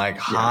 like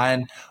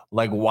Han,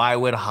 like why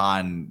would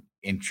Han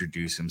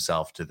introduce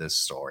himself to this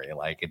story?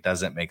 Like it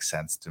doesn't make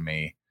sense to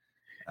me.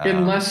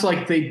 Unless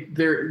like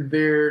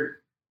they're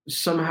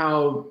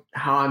somehow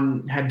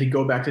Han had to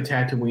go back to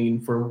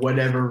Tatooine for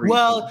whatever reason.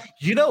 Well,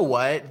 you know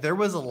what? There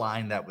was a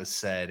line that was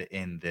said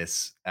in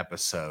this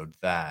episode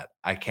that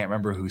I can't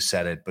remember who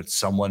said it, but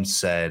someone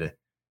said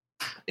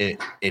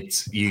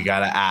it's you got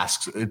to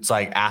ask. It's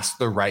like ask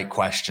the right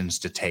questions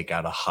to take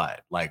out a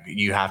hut. Like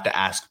you have to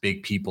ask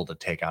big people to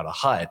take out a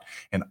hut.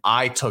 And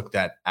I took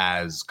that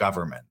as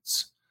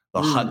governments.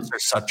 The huts are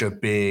such a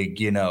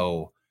big,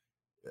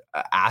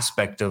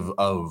 aspect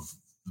of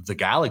the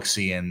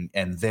galaxy and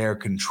their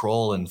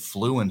control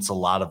influence a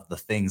lot of the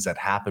things that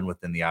happen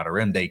within the Outer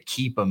Rim. They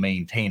keep a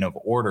maintain of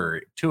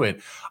order to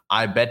it.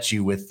 I bet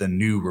you with the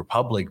New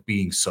Republic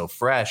being so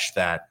fresh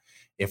that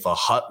if a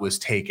hut was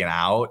taken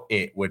out,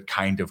 it would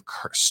kind of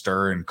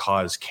stir and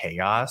cause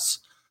chaos.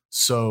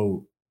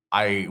 So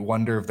I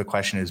wonder if the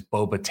question is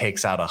Boba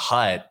takes out a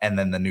hut and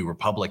then the New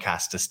Republic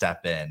has to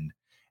step in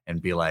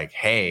and be like,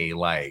 hey,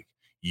 like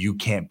you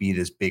can't be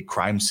this big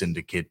crime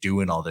syndicate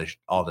doing all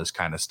this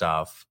kind of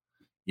stuff,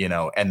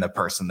 and the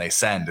person they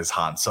send is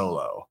Han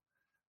Solo.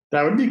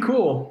 That would be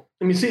cool.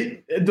 I mean,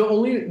 see, the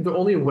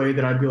only way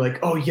that I'd be like,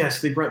 oh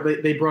yes, they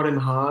brought in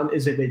Han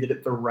is if they did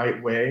it the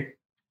right way.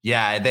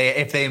 Yeah,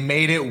 if they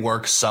made it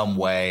work some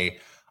way,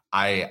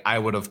 I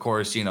would of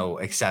course,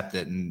 accept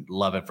it and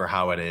love it for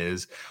how it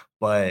is.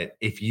 But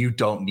if you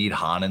don't need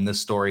Han in this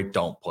story,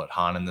 don't put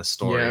Han in this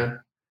story. Yeah,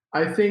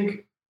 I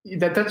think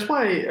that's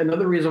why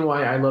another reason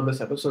why I love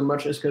this episode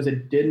much is because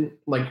it didn't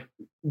like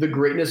the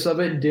greatness of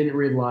it didn't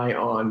rely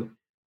on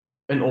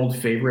an old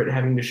favorite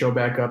having to show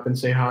back up and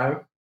say hi.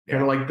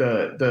 Kind of like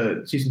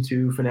the season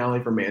 2 finale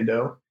for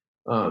Mando.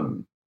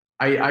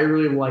 I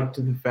really liked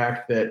the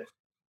fact that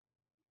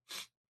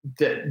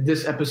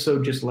this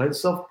episode just let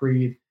itself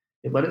breathe.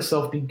 It let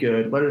itself be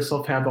good. Let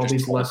itself have all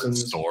these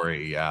lessons.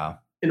 Story, yeah.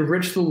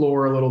 Enrich the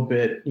lore a little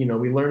bit. We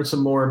learned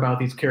some more about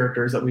these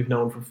characters that we've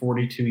known for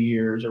 42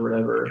 years or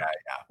whatever. Yeah.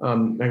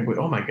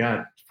 Oh my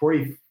God,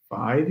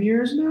 45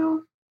 years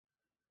now?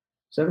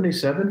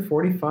 77,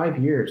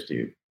 45 years,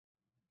 dude.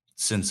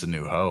 Since A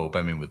New Hope.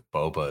 I mean, with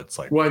Boba, it's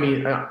like. Well, I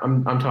mean,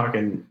 I'm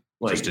talking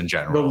like just in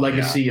general, the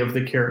legacy of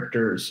the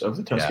characters of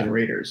the Tusken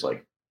Raiders.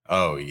 Like,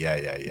 oh yeah.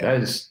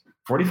 That is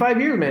 45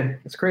 years, man.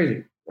 That's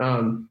crazy.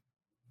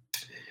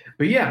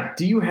 But yeah,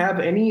 do you have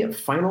any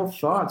final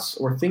thoughts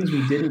or things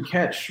we didn't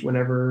catch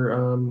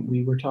whenever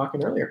we were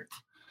talking earlier?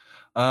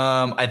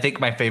 I think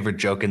my favorite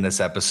joke in this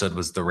episode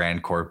was the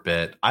Rancor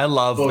bit. I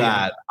love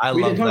that. Yeah.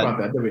 We didn't talk about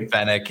that, did we?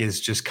 Fennec is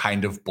just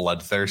kind of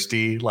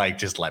bloodthirsty. Like,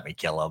 just let me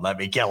kill him. Let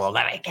me kill him.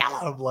 Let me kill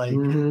him. Like,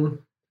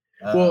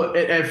 well,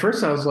 at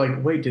first I was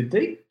like, wait, did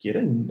they get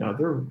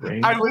another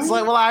Rancor? I was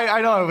like, well,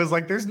 I know. I was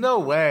like, there's no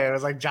way. I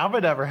was like,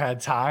 Jabba never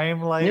had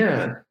time. Like,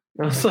 yeah.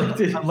 I was like,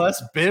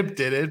 unless Bib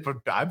did it, but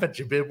I bet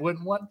you Bib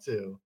wouldn't want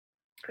to.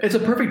 It's a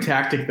perfect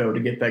tactic, though, to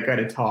get that guy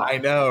to talk. I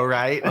know,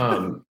 right?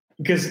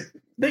 Because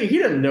he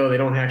doesn't know they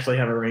don't actually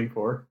have a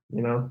Rancor,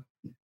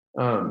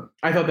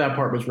 I thought that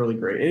part was really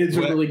great. It's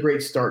a really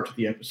great start to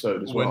the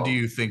episode as well. When do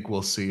you think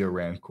we'll see a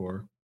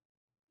Rancor?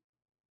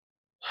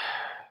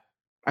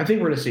 I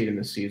think we're going to see it in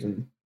this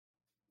season.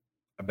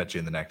 I bet you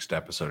in the next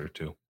episode or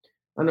two.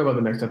 I don't know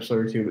about the next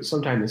episode or two, but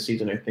sometime this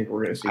season, I think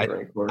we're going to see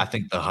Rancor. I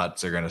think the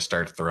Hutts are going to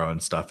start throwing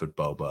stuff at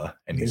Boba,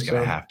 and he's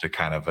going to have to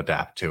kind of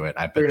adapt to it.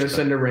 They're going to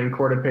send a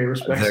Rancor to pay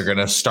respects. They're going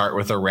to start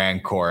with a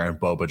Rancor, and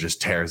Boba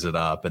just tears it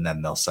up, and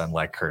then they'll send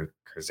like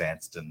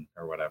Krasansky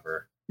or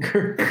whatever.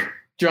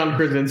 John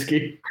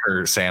Krasinski.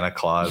 Her Santa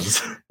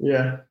Claus.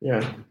 Yeah.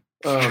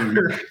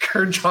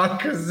 Her John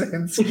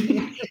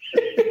Krasinski.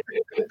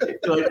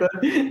 You like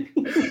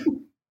that?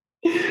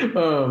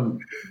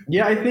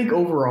 Yeah, I think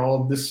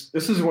overall this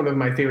is one of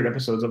my favorite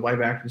episodes of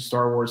live action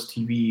Star Wars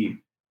TV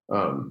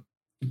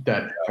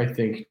that I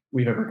think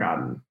we've ever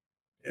gotten,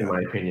 in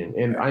my opinion.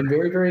 And I'm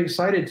very, very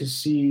excited to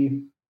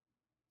see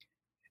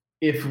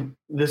if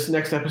this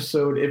next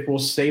episode, if we'll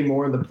stay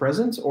more in the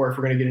present or if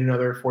we're going to get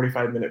another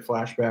 45-minute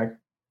flashback,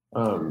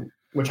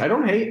 which I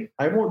don't hate.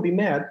 I won't be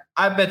mad.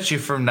 I bet you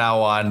from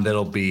now on,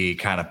 it'll be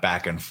kind of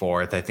back and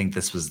forth. I think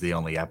this was the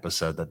only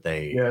episode that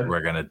they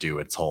were going to do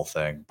its whole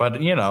thing.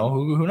 But, you know,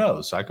 who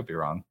knows? I could be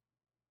wrong.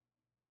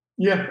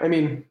 Yeah, I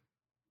mean,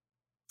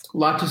 a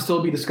lot to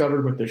still be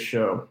discovered with this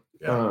show.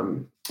 Yeah.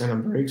 And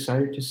I'm very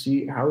excited to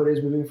see how it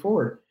is moving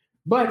forward.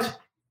 But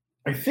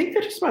I think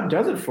that just about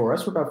does it for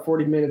us. We're about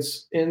 40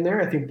 minutes in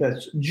there. I think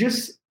that's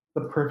just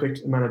the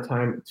perfect amount of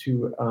time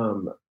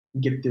to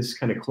get this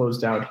kind of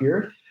closed out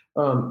here.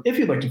 If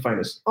you'd like to find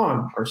us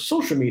on our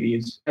social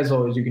medias, as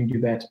always, you can do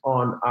that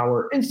on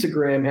our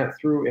Instagram at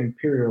Through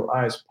Imperial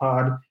Eyes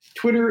Pod,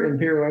 Twitter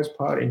Imperial Eyes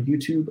Pod, and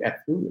YouTube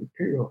at Through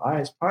Imperial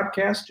Eyes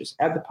Podcast. Just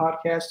add the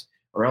podcast,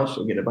 or else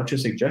you'll get a bunch of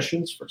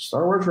suggestions for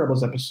Star Wars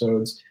Rebels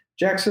episodes.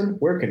 Jackson,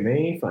 where can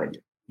they find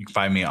you? You can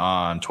find me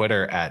on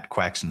Twitter at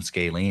Quackson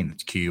Scalene.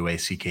 It's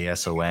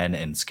QUACKSON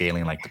and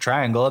scaling like the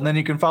triangle. And then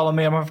you can follow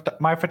me on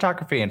my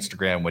photography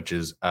Instagram, which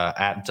is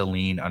at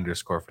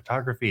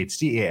Deleen_photography. It's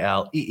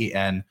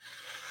DALEEN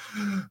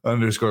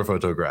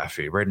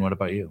 _photography. Braden, what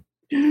about you?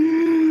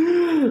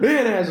 And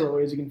as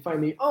always, you can find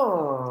me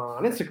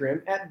on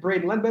Instagram at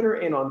Braden Ledbetter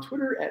and on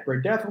Twitter at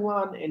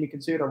Bradathlon. And you can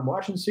see what I'm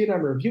watching, see what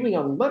I'm reviewing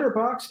on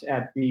Letterboxd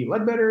at B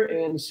Ledbetter,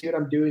 and see what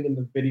I'm doing in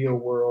the video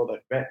world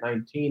at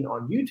Vet19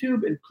 on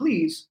YouTube. And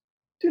please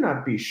do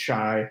not be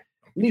shy.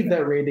 Leave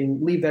that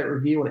rating, leave that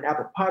review on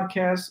Apple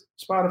Podcasts,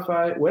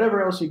 Spotify,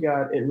 whatever else you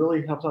got. It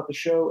really helps out the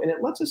show, and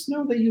it lets us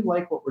know that you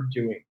like what we're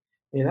doing.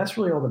 And that's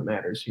really all that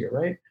matters here,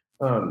 right?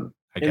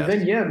 And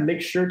then, yeah, make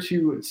sure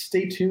to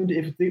stay tuned.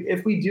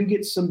 If we do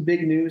get some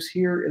big news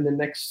here in the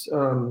next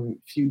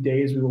few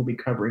days, we will be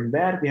covering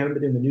that. We haven't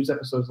been in the news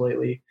episodes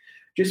lately,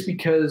 just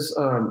because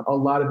a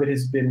lot of it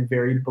has been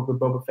very Book of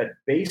Boba Fett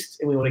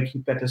based, and we want to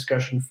keep that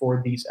discussion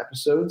for these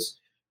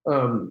episodes.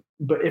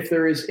 But if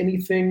there is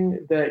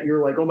anything that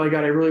you're like, oh my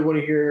God, I really want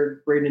to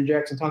hear Braden and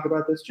Jackson talk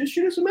about this, just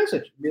shoot us a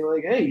message. Be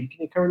like, hey,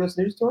 can you cover this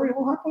news story?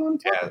 We'll hop on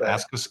and talk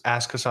about it.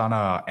 Ask us on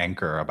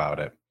Anchor about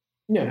it.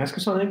 Yeah, ask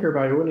us on Anchor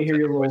about it. We want to hear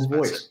your little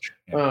voice.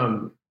 Yeah.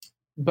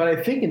 But I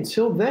think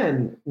until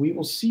then, we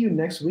will see you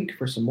next week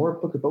for some more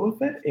Book of Boba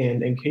Fett,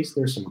 and in case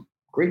there's some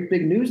great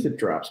big news that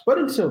drops. But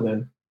until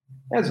then,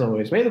 as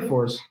always, may the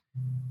Force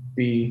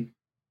be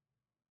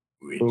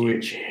with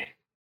you.